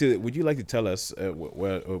you like to tell us? Would you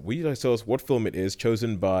like to tell us what film it is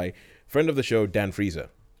chosen by friend of the show Dan Frieser?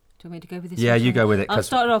 Do you want me to go with this? Yeah, you go with it. I'll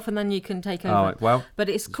start it off and then you can take over. All right, well. But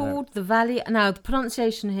it's called the Valley. Now, the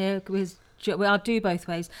pronunciation here is, I'll do both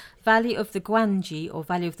ways. Valley of the Gwangi or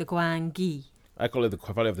Valley of the Gwangi. I call it the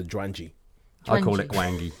Valley of the Dwangi. I call it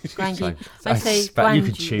Gwangi. Gwangi. So, I say but Gwangi. you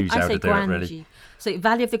can choose how to do it, really. So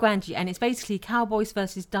Valley of the Gwangi, and it's basically cowboys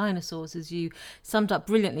versus dinosaurs, as you summed up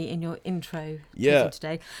brilliantly in your intro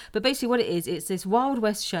today. But basically what it is, it's this Wild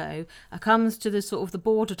West show. Comes to the sort of the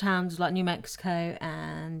border towns like New Mexico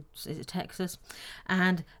and is it Texas,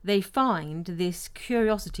 and they find this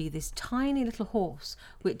curiosity, this tiny little horse,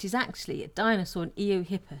 which is actually a dinosaur, an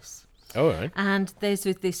Eohippus. All right. And there's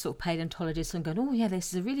this sort of paleontologist and going, oh yeah, this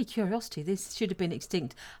is a really curiosity. This should have been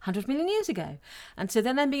extinct 100 million years ago. And so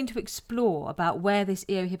then they begin to explore about where this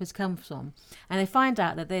Eohippus comes from. And they find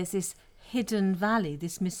out that there's this hidden valley,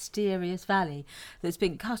 this mysterious valley that's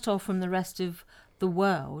been cut off from the rest of the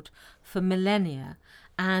world for millennia.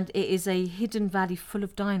 And it is a hidden valley full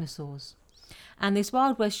of dinosaurs. And this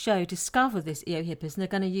Wild West show discover this Eohippus, and they're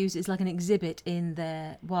going to use it as like an exhibit in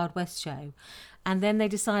their Wild West show. And then they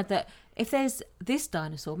decide that if there's this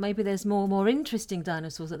dinosaur, maybe there's more interesting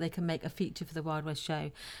dinosaurs that they can make a feature for the Wild West show.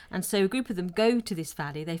 And so a group of them go to this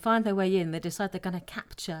valley, they find their way in, they decide they're going to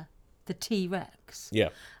capture the T-Rex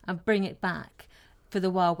and bring it back for the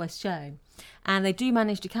Wild West show. And they do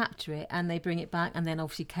manage to capture it, and they bring it back, and then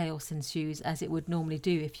obviously chaos ensues, as it would normally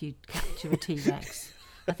do if you capture a T-Rex.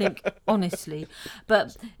 I think, honestly.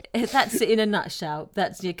 But that's it in a nutshell.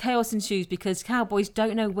 That's chaos ensues because cowboys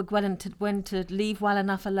don't know when to leave well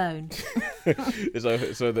enough alone.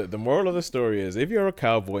 So the moral of the story is, if you're a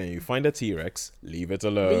cowboy and you find a T-Rex, leave it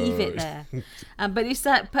alone. Leave it there. But it's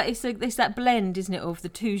that blend, isn't it, of the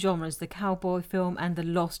two genres, the cowboy film and the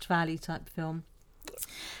Lost Valley type film.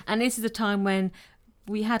 And this is a time when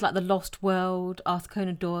we had like the Lost World, Arthur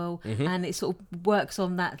Conan Doyle, and it sort of works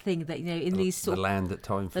on that thing that, in these sort the land that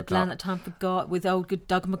time forgot. The land that time forgot, with old good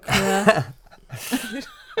Doug McClure.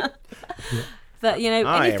 That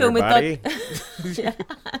any film everybody. with Doug.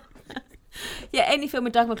 Yeah, any film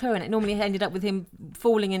with Doug McClure in it normally ended up with him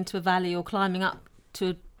falling into a valley or climbing up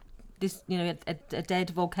to this, a dead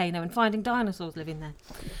volcano and finding dinosaurs living there.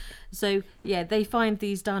 So yeah, they find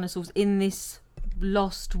these dinosaurs in this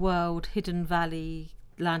Lost World, Hidden Valley,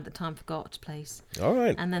 land that time forgot place. All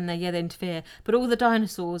right. And then they interfere. But all the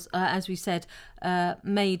dinosaurs, as we said,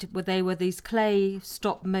 they were these clay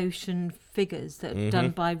stop motion figures that were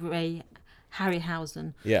done by Ray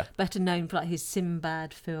Harryhausen. Yeah. Better known for like his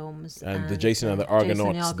Sinbad films. And the Jason and the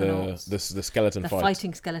Argonauts, the skeleton fight. The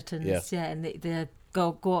fighting skeletons, yeah, and the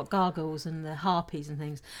gargoyles and the harpies and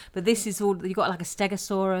things. But this is all, you've got like a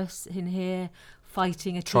stegosaurus in here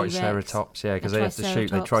fighting a T-Rex. Triceratops, yeah, because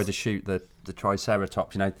they tried to shoot the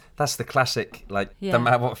Triceratops. That's the classic, no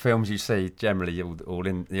matter what films you see, generally all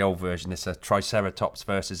in the old version, it's a Triceratops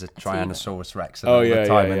versus a Tyrannosaurus Rex.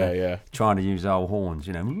 Trying to use old horns,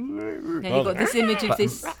 Yeah, you've got this image of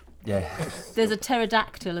this. Yeah. There's a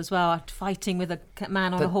pterodactyl as well, fighting with a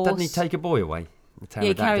man on a horse. Doesn't he take a boy away?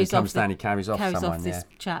 He carries off someone. This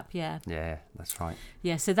chap, yeah. Yeah, that's right.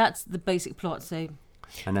 Yeah, so that's the basic plot. So.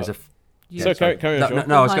 And there's carry on.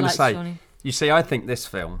 No, I was going to say, Shawnee. You see, I think this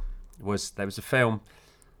film there was a film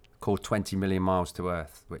called 20 Million Miles to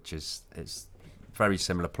Earth, which is very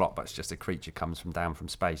similar plot, but it's just a creature comes down from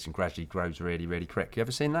space and gradually grows really, really quick. You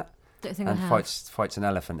ever seen that? Don't think and I have. fights an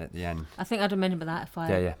elephant at the end. I think I'd remember that if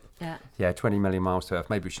I... Yeah, 20 Million Miles to Earth.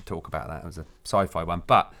 Maybe we should talk about that. It was a sci-fi one,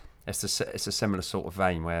 but it's a similar sort of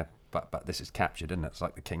vein where... But this is captured, isn't it? It's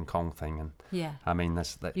like the King Kong thing, and I mean,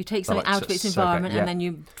 you take something out of its environment, and then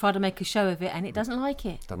you try to make a show of it, and it doesn't like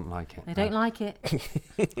it. They don't like it.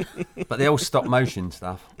 But the old stop motion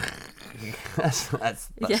stuff, that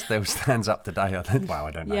still stands up today. I think. Wow,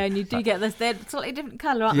 I don't know. Yeah, and you do get this. They're slightly different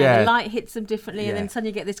colour, aren't they? The light hits them differently, and then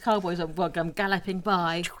suddenly you get this cowboys galloping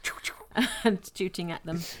by. And shooting at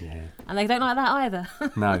them. Yeah. And they don't like that either.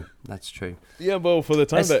 No, that's true. Yeah, well, for the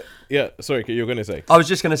time sorry, you were going to say. I was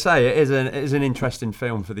just going to say it is an interesting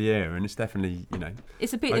film for the era, and it's definitely,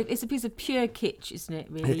 It's a piece of pure kitsch, isn't it,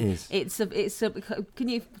 really? It is. Can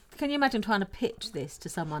you imagine trying to pitch this to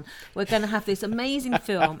someone? We're going to have this amazing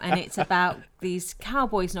film, and it's about these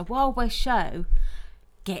cowboys in a Wild West show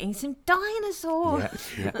getting some dinosaurs.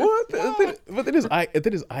 Yeah. Well, the thing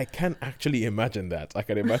is, I can actually imagine that. I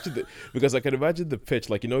can imagine because I can imagine the pitch.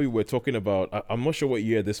 Like, we were talking about. I'm not sure what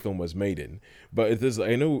year this film was made in, but it is.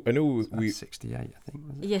 I know. We 68, I think.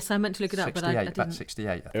 Was it? Yes, I meant to look it up, but I didn't. About 68.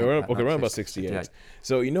 I think, around about 68.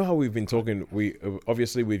 So how we've been talking. We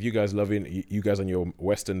obviously with you guys loving you guys on your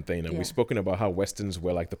Western thing, and we've spoken about how Westerns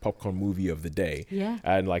were like the popcorn movie of the day. Yeah.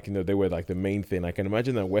 And they were like the main thing. I can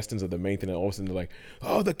imagine that Westerns are the main thing, and all of a sudden they're like,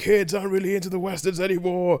 oh, the kids aren't really into the Westerns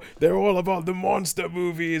anymore. They're all about the monster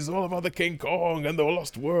movies, all about the King Kong and the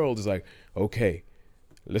Lost World. It's like, okay,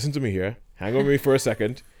 listen to me here. Hang on with me for a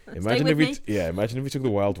second. Imagine if we took the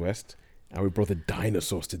Wild West and we brought the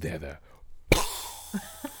dinosaurs together.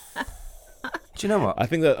 Do you know what? I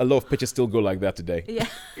think that a lot of pictures still go like that today. Yeah,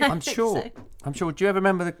 I'm sure. Do you ever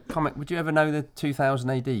remember the comic? Would you ever know the 2000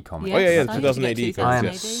 AD comic? Yes, the 2000 AD comic. I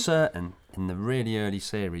am certain in the really early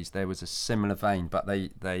series there was a similar vein, but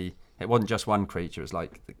it wasn't just one creature. It was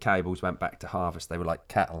like the cowboys went back to harvest. They were like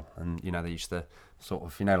cattle, and they used to sort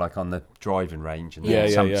of like on the driving range,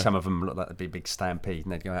 and some of them looked like there'd be a big stampede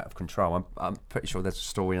and they'd go out of control. I'm pretty sure there's a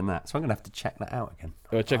story in that, so I'm gonna have to check that out again.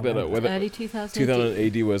 Check that out. Whether early 2000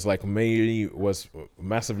 AD was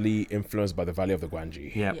massively influenced by the Valley of the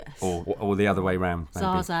Gwangi. Yeah, yes. or the other way around.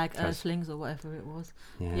 Zarzag Earthlings or whatever it was.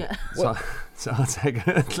 Yeah. Zarzag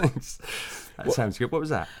Earthlings. That sounds good. What was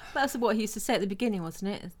that? That's what he used to say at the beginning,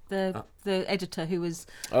 wasn't it? The editor who was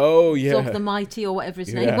Zog the Mighty or whatever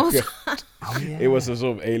his name was. It was a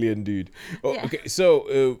sort of alien dude. Okay,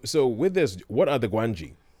 so with this, what are the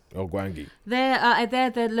Gwangi or Gwangi? They're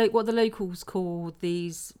what the locals call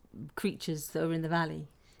these creatures that are in the valley.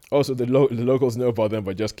 Oh, so the locals know about them,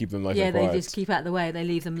 but just keep them nice and quiet. Yeah, they just keep out of the way. They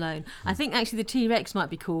leave them alone. I think actually the T-Rex might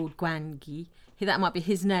be called Gwangi that might be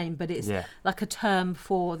his name, but it's like a term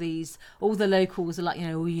for these. All the locals are like,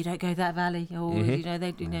 oh, you don't go that valley, or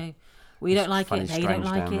well, you don't like it, they don't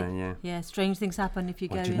like it. There, yeah, strange things happen if you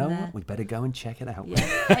go in there. Do you know what? We better go and check it out. Yeah.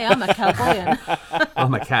 Hey, I'm a cowboy.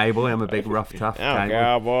 I'm a cowboy. I'm a big rough tough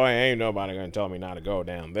cowboy. Ain't nobody gonna tell me not to go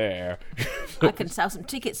down there. I can sell some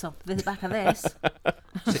tickets off the back of this.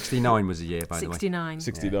 69 was the year, by the way. 69.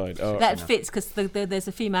 69. Oh. That fits because there's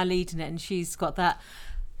a female lead in it, and she's got that.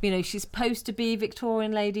 She's supposed to be a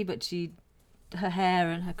Victorian lady, but her hair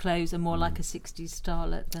and her clothes are more like a 60s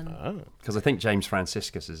starlet than. Because I think James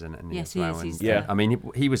Franciscus is in it. Yes, he is. I mean,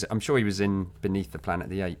 he was. I'm sure he was in Beneath the Planet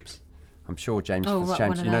of the Apes. I'm sure James.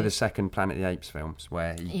 The second Planet of the Apes films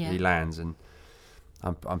where he lands, and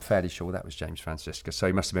I'm fairly sure that was James Franciscus. So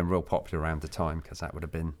he must have been real popular around the time, because that would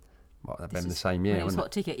have been. That'd been the same year. It was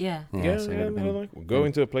Hot Ticket, yeah. Go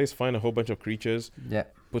into a place, find a whole bunch of creatures. Yeah.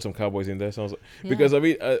 Put some cowboys in there. Sounds like, because I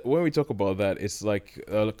mean, when we talk about that, it's like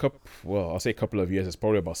I'll say a couple of years. It's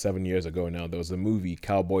probably about 7 years ago now. There was a movie,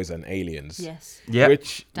 Cowboys and Aliens. Yes. Yeah.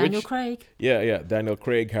 Daniel Craig. Yeah. Daniel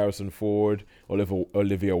Craig, Harrison Ford,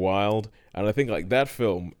 Olivia Wilde, and I think like that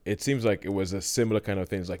film. It seems like it was a similar kind of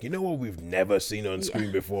thing. It's like, what we've never seen on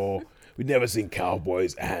screen before. We've never seen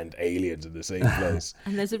cowboys and aliens in the same place.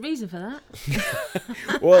 And there's a reason for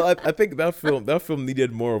that. Well, I think that film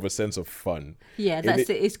needed more of a sense of fun. Yeah, that's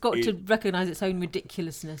it. It's got to recognise its own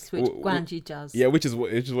ridiculousness, which Gwangi does. Yeah, which is why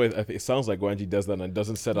I think it sounds like Gwangi does that, and it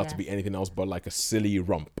doesn't set out to be anything else but like a silly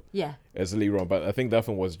romp. Yeah. A silly romp. But I think that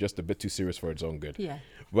film was just a bit too serious for its own good. Yeah.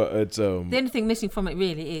 But it's the only thing missing from it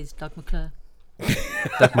really is Doug McClure.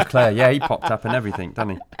 Doug McClure, yeah, he popped up and everything,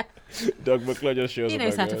 doesn't he? Doug McClure just shows up. He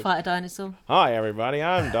knows how to fight a dinosaur. Hi, everybody.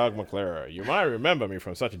 I'm Doug McClure. You might remember me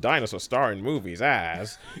from such dinosaur starring movies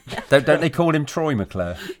as... Don't they call him Troy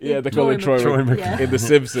McClure? Yeah, they call him Troy McClure. Yeah. In The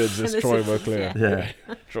Simpsons, it's Troy McClure. Yeah.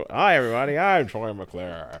 Hi, everybody. I'm Troy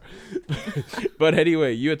McClure. But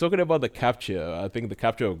anyway, you were talking about the capture. I think the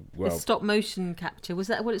capture... the stop motion capture. Was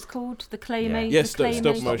that what it's called? The claymation? Yes, stop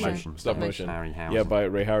motion. Harryhausen. Yeah, by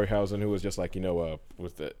Ray Harryhausen, who was just like,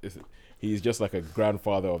 he's just like a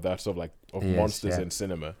grandfather of that sort of like of monsters in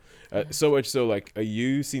cinema. So much so, like,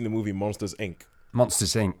 you seen the movie Monsters Inc.?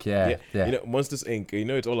 Monsters Inc. Yeah. Monsters Inc.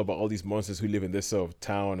 It's all about all these monsters who live in this sort of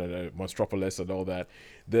town and Monstropolis and all that.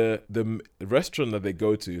 The restaurant that they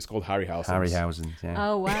go to is called Harryhausen's. Harryhausen's, yeah.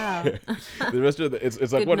 Oh wow. The restaurant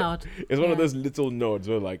it's like one of those little nods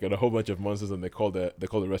where like and a whole bunch of monsters, and they call the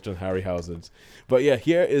restaurant Harryhausen's. But yeah,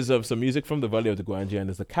 here is some music from the Valley of the Gwangi, and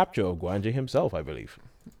it's the capture of Gwangi himself, I believe.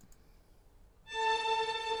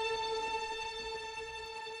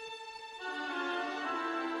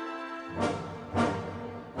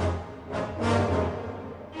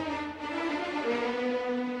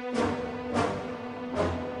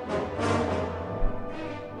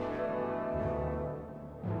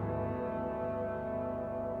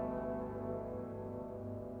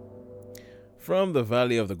 From the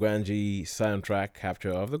Valley of the Gwangi soundtrack,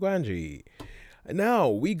 Capture of the Gwangi. Now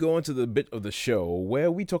we go into the bit of the show where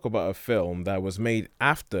we talk about a film that was made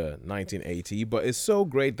after 1980, but it's so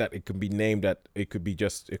great that it can be named that it could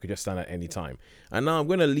just stand at any time. And now I'm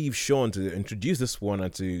going to leave Shaun to introduce this one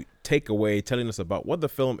and to take away telling us about what the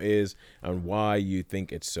film is and why you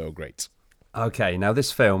think it's so great. Okay, now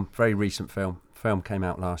this film, very recent film came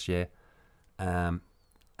out last year, and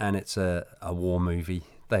it's a war movie.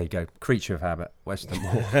 There you go, Creature of Habit, Western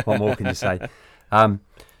War. What more can you say? And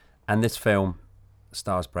this film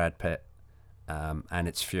stars Brad Pitt, and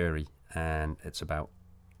it's Fury, and it's about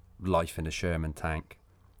life in a Sherman tank.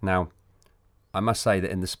 Now, I must say that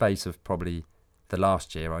in the space of probably the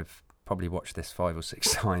last year, I've probably watched this 5 or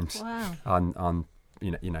 6 times. Wow. On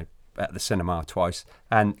at the cinema twice.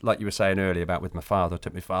 And like you were saying earlier about with my father, I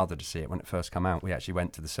took my father to see it when it first came out. We actually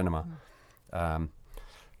went to the cinema.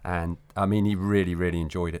 And I mean, he really, really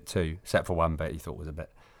enjoyed it too, except for one bit he thought was a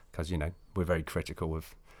bit, because, we're very critical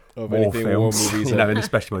of war films, war movies, and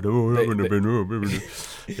especially when,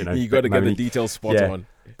 you got to get the details spot on.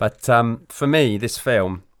 But for me, this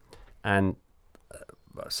film and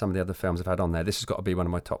some of the other films I've had on there, this has got to be one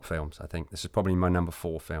of my top films, I think. This is probably my number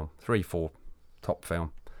 4 film, 3-4 top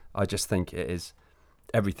film. I just think it is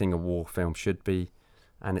everything a war film should be,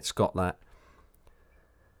 and it's got that,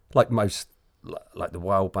 like the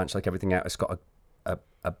Wild Bunch, like everything else, it's got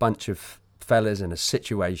a bunch of fellas in a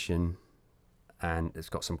situation, and it's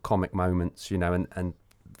got some comic moments, and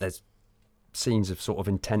there's scenes of sort of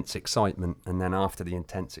intense excitement, and then after the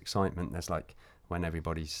intense excitement, there's like when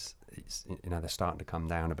everybody's, they're starting to come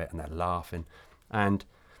down a bit and they're laughing, and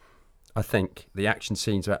I think the action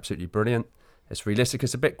scenes are absolutely brilliant. It's realistic,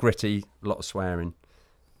 it's a bit gritty, a lot of swearing,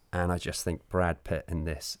 and I just think Brad Pitt in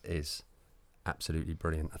this is absolutely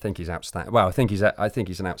brilliant. I think he's outstanding. Well, I think he's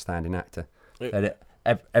an outstanding actor.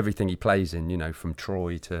 Everything he plays in, you know, from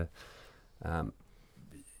Troy to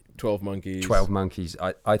 12 Monkeys. 12 Monkeys.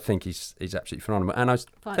 I think he's absolutely phenomenal, and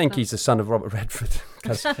I think he's the son of Robert Redford.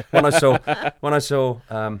 Because when I saw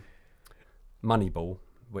Moneyball,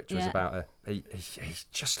 which was about he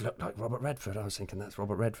just looked like Robert Redford. I was thinking that's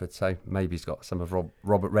Robert Redford, so maybe he's got some of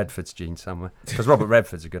Robert Redford's genes somewhere. Because Robert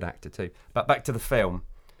Redford's a good actor too. But back to the film.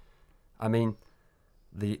 I mean,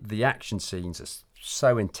 the action scenes are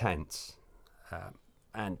so intense,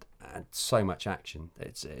 and so much action.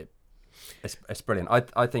 It's brilliant.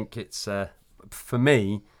 I think it's for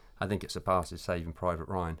me. I think it surpasses Saving Private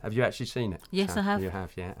Ryan. Have you actually seen it? Yes, I have. You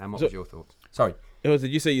have, yeah. And what was your thoughts? Sorry.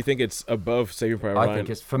 Did you say you think it's above Saving Private Ryan? I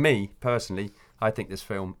think it's, for me personally, I think this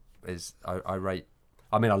film is. I rate.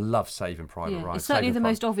 I mean, I love Saving Private Ryan. It's certainly the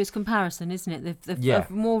most obvious comparison, isn't it?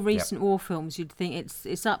 Of more recent war films, you'd think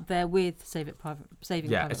it's up there with Saving Private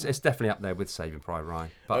Ryan. It's definitely up there with Saving Private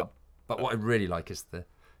Ryan. But what I really like is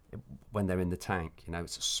when they're in the tank. You know,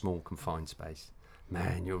 it's a small confined space.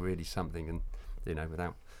 Man, you're really something, and you know,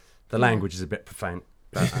 without the language is a bit profound.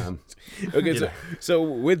 But, okay, so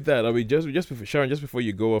with that, I mean, just before, Shaun, just before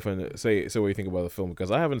you go off and say what you think about the film,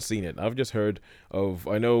 because I haven't seen it. I've just heard of.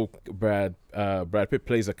 I know Brad Pitt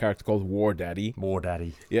plays a character called War Daddy. War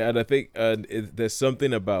Daddy. Yeah, and I think there's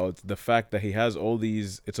something about the fact that he has all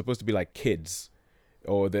these. It's supposed to be like kids,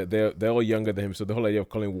 or they're all younger than him. So the whole idea of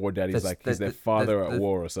calling War Daddy is like he's their father at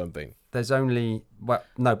war or something. There's only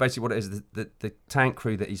basically what it is. The tank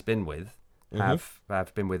crew that he's been with. Have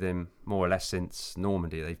been with him more or less since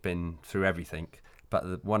Normandy. They've been through everything,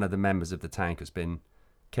 but one of the members of the tank has been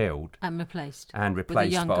killed and replaced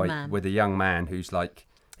with a young man who's like,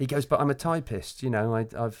 he goes, but I'm a typist, you know.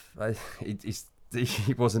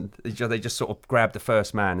 He wasn't. They just sort of grabbed the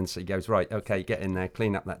first man, and so he goes, right, okay, get in there,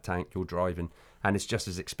 clean up that tank, you're driving. And it's just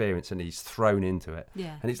his experience, and he's thrown into it.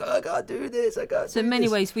 Yeah. And he's like, I can't do this, So in many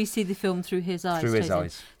ways, we see the film through his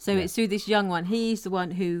eyes. So it's through this young one. He's the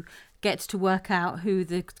one who gets to work out who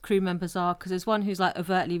the crew members are, because there's one who's like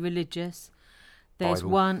overtly religious. There's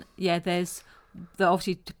Bible. There's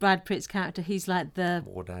obviously Brad Pitt's character. He's like the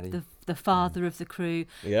War Daddy. the father of the crew.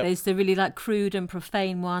 Yep. There's the really like crude and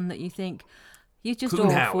profane one that you think you're just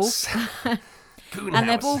Coonhouse. awful. And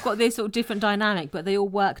they've all got this sort of different dynamic, but they all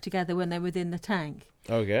work together when they're within the tank.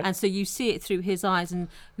 Okay. And so you see it through his eyes, and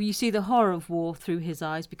you see the horror of war through his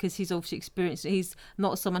eyes, because he's obviously experienced. He's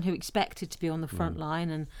not someone who expected to be on the front line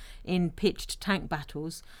and in pitched tank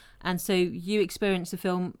battles. And so you experience the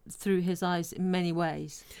film through his eyes in many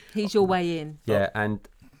ways. He's your way in. Yeah,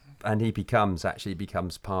 and he becomes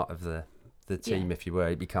part of the team, if you were.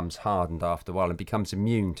 He becomes hardened after a while and becomes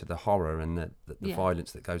immune to the horror and the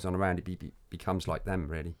violence that goes on around it. He becomes like them,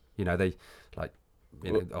 really. You know, they like.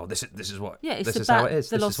 You know, this is what. Yeah, it's this is how it is.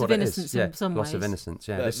 The this loss is what of innocence in some loss ways. of innocence.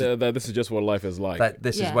 Yeah, this is just what life is like.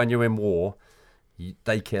 This is when you're in war.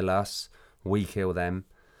 They kill us, we kill them.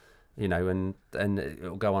 You know, and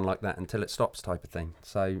it'll go on like that until it stops, type of thing.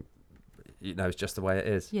 So, you know, it's just the way it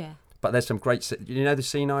is. Yeah. But there's some great. You know, the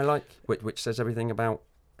scene I like, which says everything about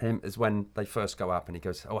him, is when they first go up and he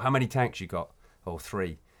goes, "Oh, how many tanks you got?" "Oh,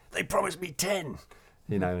 3. "They promised me 10.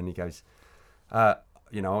 You know, and he goes,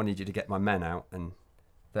 "You know, I need you to get my men out." And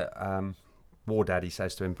that War Daddy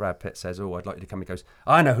says to him, Brad Pitt says, "Oh, I'd like you to come." He goes,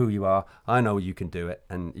 "I know who you are. I know you can do it."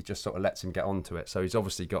 And he just sort of lets him get onto it. So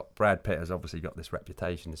Brad Pitt has obviously got this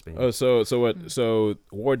reputation as being. Oh, so what? So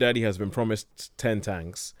War Daddy has been promised 10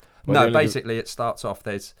 tanks. No, basically it starts off.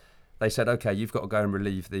 They said, okay, you've got to go and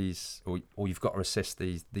relieve these, or you've got to assist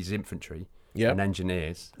these infantry and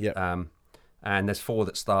engineers. Yeah. And there's 4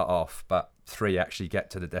 that start off, but 3 actually get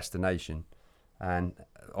to the destination. And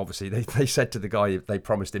obviously they said to the guy they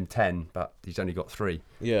promised him 10, but he's only got 3.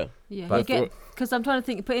 Yeah. Yeah. Because I'm trying to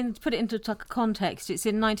think, put it into context. It's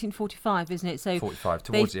in 1945, isn't it? So 45,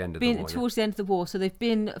 towards the end of the war. Towards the end of the war. So they've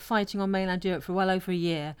been fighting on mainland Europe for well over a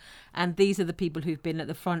year, and these are the people who've been at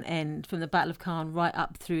the front end from the Battle of Caen right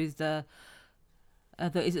up through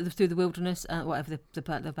through the wilderness, whatever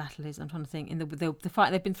the battle is. I'm trying to think. In the fight,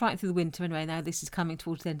 they've been fighting through the winter anyway. Now this is coming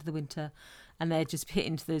towards the end of the winter, and they're just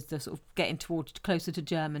hitting to the sort of getting towards closer to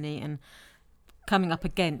Germany and coming up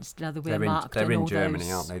against the Wehrmacht. They're in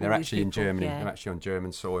Germany, aren't they? They're actually in Germany. Yeah. They're actually on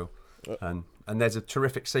German soil, and there's a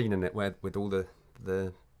terrific scene in it where with all the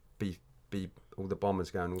all the bombers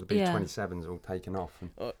going, all the B-27s all taken off, and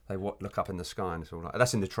they look up in the sky, and it's all like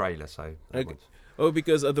that's in the trailer. So.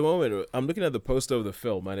 Because at the moment I'm looking at the poster of the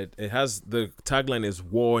film, and it has the tagline is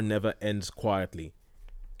 "War never ends quietly."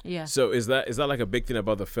 Yeah. So is that like a big thing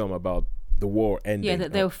about the film, about the war ending. Yeah,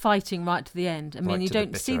 that they were fighting right to the end. I mean, Right you to the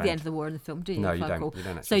don't see the bitter end of the war in the film, do you? No, if you I don't. recall? You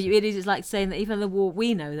don't So actually it is like saying that even the war,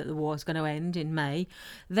 we know that the war is going to end in May.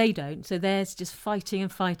 They don't. So there's just fighting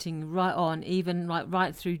and fighting right on, even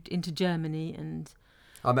right through into Germany. And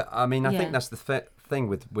I mean, I Yeah. think that's the thing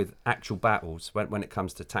with actual battles when it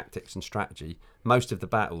comes to tactics and strategy. Most of the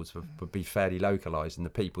battles would be fairly localised, and the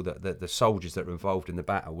people the soldiers that were involved in the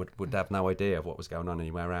battle would have no idea of what was going on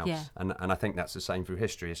anywhere else. Yeah. And I think that's the same through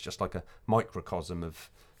history. It's just like a microcosm of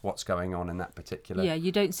what's going on in that particular. yeah,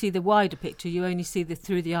 you don't see the wider picture. You only see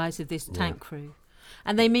through the eyes of this tank crew.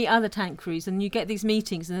 And they meet other tank crews, and you get these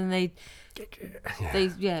meetings, and then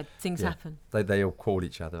things happen. They all call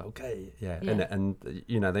each other. Okay, yeah. And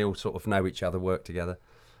you know, they all sort of know each other, work together,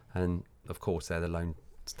 and of course they're the lone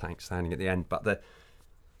tank standing at the end. But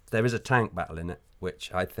there is a tank battle in it,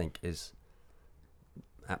 which I think is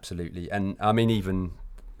absolutely, and I mean even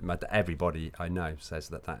everybody I know says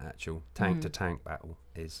that actual tank to tank battle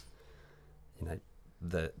is, you know,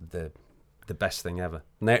 the best thing ever.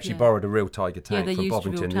 And they actually borrowed a real Tiger tank they from used real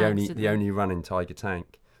Bovington, tanks, the didn't only running Tiger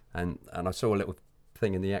tank. And I saw a little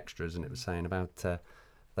thing in the extras, and it was saying about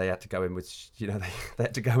they had to go in with, you know, they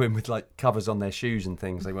had to go in with like covers on their shoes and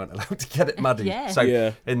things. They weren't allowed to get it muddy.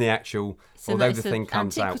 In the actual, although the thing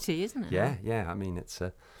comes out, isn't it? Yeah. I mean, it's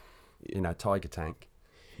a, you know, Tiger tank,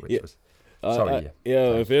 which was. Sorry,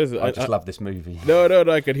 I just love this movie. No,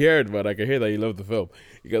 I could hear it, but I could hear that you love the film.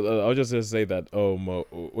 Because I was just going to say that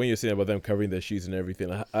when you're saying about them covering their shoes and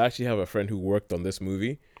everything, I actually have a friend who worked on this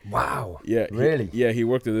movie. Wow. Yeah. Really? He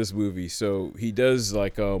worked on this movie. So he does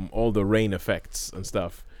like all the rain effects and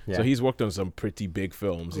stuff. Yeah. So he's worked on some pretty big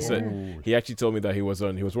films. He said he actually told me that he was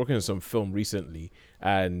working on some film recently,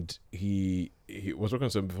 and he was working on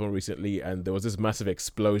some film recently, and there was this massive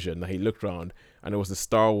explosion that he looked around, and it was the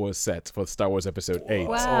Star Wars set for Star Wars Episode 8.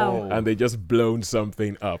 Wow. And they just blown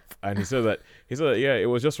something up. And he said that it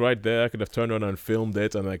was just right there. I could have turned on and filmed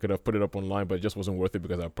it, and I could have put it up online, but it just wasn't worth it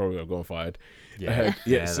because I probably would have gone fired.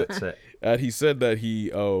 That's it. And he said that he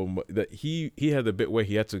had the bit where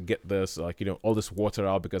he had to get this, like, you know, all this water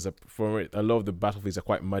out because a lot of the battlefields are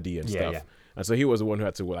quite muddy and stuff. Yeah. And so he was the one who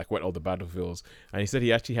had to like wet all the battlefields. And he said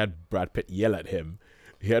he actually had Brad Pitt yell at him.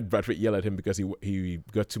 He had Brad Pitt yell at him because he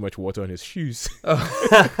got too much water on his shoes.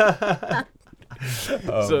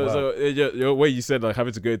 So the way you said like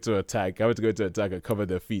having to go into a tank and cover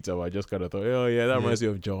their feet, I just kind of thought, oh yeah, that reminds me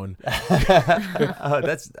of John.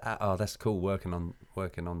 That's cool. Working on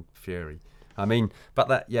Fury. I mean, but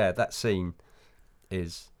that scene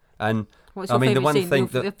is, and what's your I mean the one scene? thing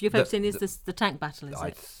your favourite scene is the tank battle, is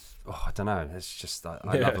it? I don't know. It's just I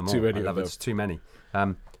love them all. Too many I love of it. It's too many.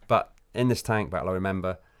 But in this tank battle, I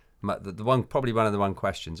remember the one of the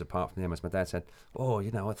questions apart from him was my dad said, "Oh,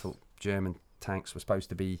 you know, I thought German tanks were supposed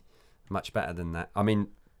to be much better than that." I mean,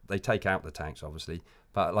 they take out the tanks obviously,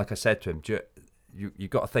 but like I said to him, you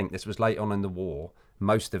got to think this was late on in the war.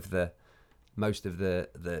 Most of the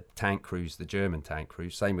tank crews, the German tank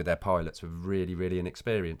crews, same with their pilots, were really, really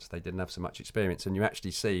inexperienced. They didn't have so much experience, and you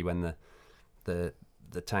actually see when the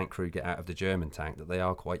tank crew get out of the German tank that they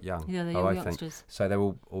are quite young. Yeah, they're all youngsters. So they're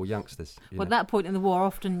all youngsters. Well, at that point in the war,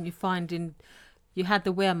 often you find you had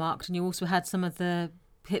the Wehrmacht, and you also had some of the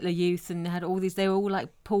Hitler Youth, and they had all these. They were all like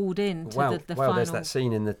pulled in to the final. There's that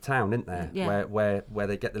scene in the town, isn't there? Yeah. Where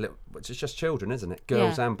they get the little. Which is just children, isn't it?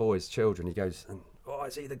 Girls and boys, children. He goes,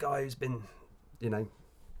 is he the guy who's been, you know,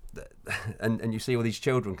 and you see all these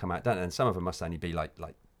children come out, don't they? And some of them must only be like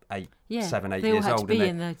 7, 8 years old,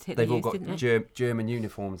 and they've all got German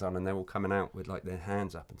uniforms on, and they're all coming out with like their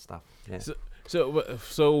hands up and stuff. Yeah.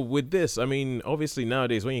 So with this, I mean, obviously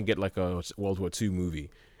nowadays when you get like a World War II movie,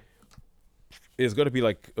 it's got to be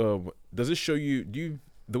like, does it show you?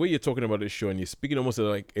 The way you're talking about this show, and you're speaking almost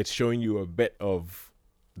like it's showing you a bit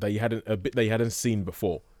that you hadn't seen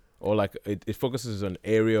before, or like it focuses on an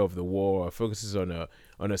area of the war, or focuses on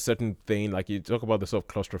a certain thing. Like you talk about the sort of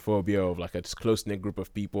claustrophobia of like a close knit group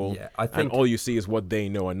of people, and all you see is what they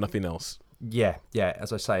know and nothing else. Yeah.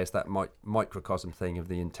 As I say, it's that microcosm thing of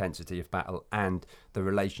the intensity of battle and the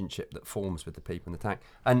relationship that forms with the people in the tank.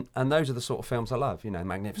 And those are the sort of films I love. You know,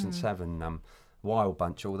 Magnificent Seven, Wild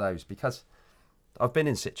Bunch, all those, because I've been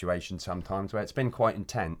in situations sometimes where it's been quite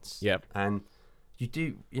intense. Yep. And you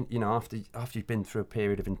do, you know, after you've been through a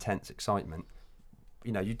period of intense excitement,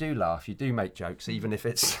 you know, you do laugh, you do make jokes, even if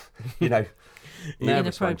it's, you know,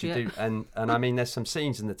 nervous ones. You do, and I mean, there's some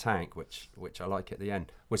scenes in the tank which I like at the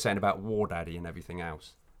end. We're saying about War Daddy and everything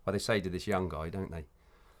else. Well, they say to this young guy, don't they?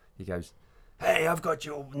 He goes, "Hey, I've got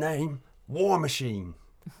your name, War Machine."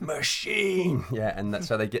 Machine. Yeah, and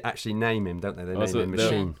so they actually name him, don't they? They name him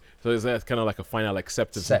Machine. So is that kind of like a final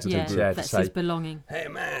acceptance into the group? Yeah, that's his belonging. Hey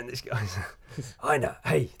man, this guy's. I know.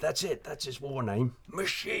 Hey, that's it. That's his war name,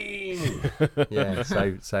 Machine. Yeah.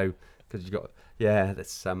 So because you got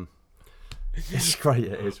that's it's great.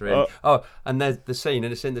 It is really. And there's the scene,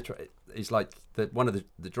 and it's in the. He's like one of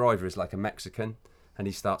the driver is like a Mexican, and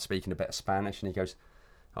he starts speaking a bit of Spanish, and he goes.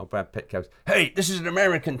 Oh, Brad Pitt goes, hey, this is an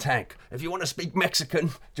American tank. If you want to speak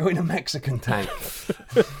Mexican, join a Mexican tank.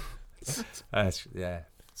 It's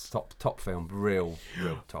top film, real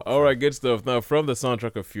top. All right, good stuff. Now, from the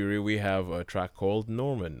soundtrack of Fury, we have a track called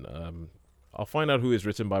Norman. I'll find out who it's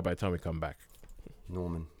written by the time we come back.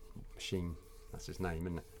 Norman Machine, that's his name,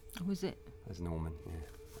 isn't it? Oh, is it? That's Norman, yeah.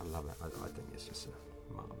 I love it. I think it's just a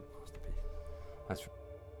masterpiece. That's,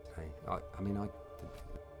 hey,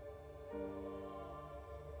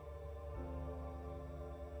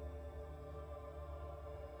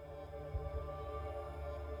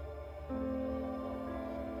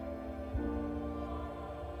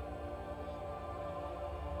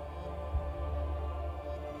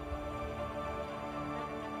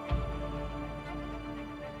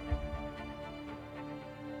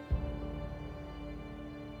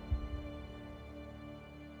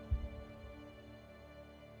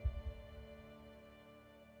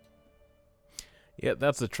 Yeah,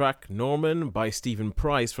 that's the track Norman by Stephen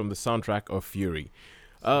Price from the soundtrack of Fury.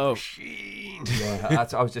 Machine. Yeah,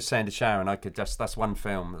 I was just saying to Sharon, that's one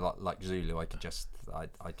film like Zulu. I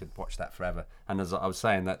could watch that forever. And as I was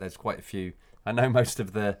saying, that there's quite a few. I know most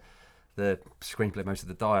of the screenplay, most of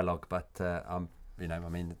the dialogue, but there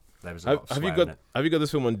was a lot of swear in it. Have you got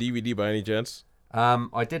this film on DVD by any chance?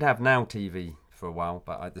 I did have Now TV for a while,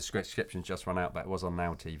 but the subscription's just run out. But it was on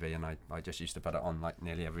Now TV, and I just used to put it on like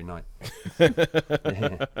nearly every night.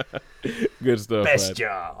 Yeah. Good stuff. Best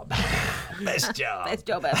job. Best job. Best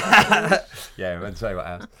job ever. Yeah, I won't say what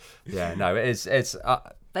else. Yeah, no, it's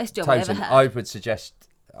best job I ever had. I would suggest.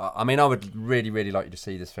 I would really, really like you to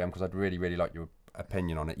see this film because I'd really, really like your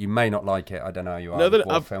opinion on it. You may not like it. I don't know how you are with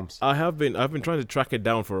war films. I've been trying to track it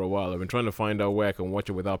down for a while. I've been trying to find out where I can watch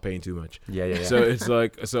it without paying too much. Yeah. So it's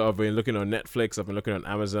I've been looking on Netflix. I've been looking on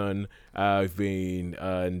Amazon.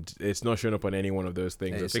 And it's not showing up on any one of those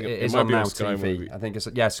things. I think it might on be Now on Sky TV. Movie. I think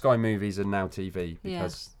it's Sky Movies and Now TV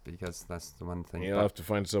because that's the one thing. You'll have to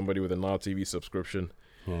find somebody with a Now TV subscription.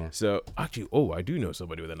 Yeah. So actually, I do know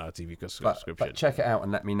somebody with a Now TV subscription. But check it out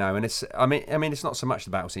and let me know. And it's, I mean, it's not so much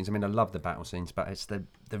the battle scenes. I mean, I love the battle scenes, but it's the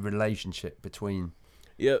relationship between.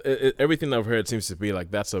 Yeah, everything I've heard seems to be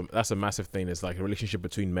like that's a massive thing. It's like a relationship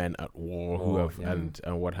between men at war and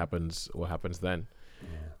what happens then. Yeah.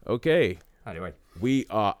 Okay. Anyway, we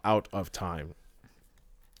are out of time.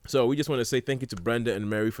 So we just want to say thank you to Brenda and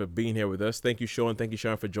Mary for being here with us. Thank you, Shaun. Thank you,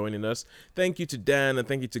 Shaun, for joining us. Thank you to Dan, and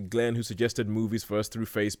thank you to Glenn, who suggested movies for us through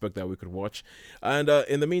Facebook that we could watch. And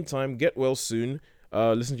in the meantime, get well soon.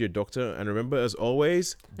 Listen to your doctor. And remember, as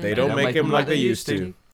always, they don't make him like they used to.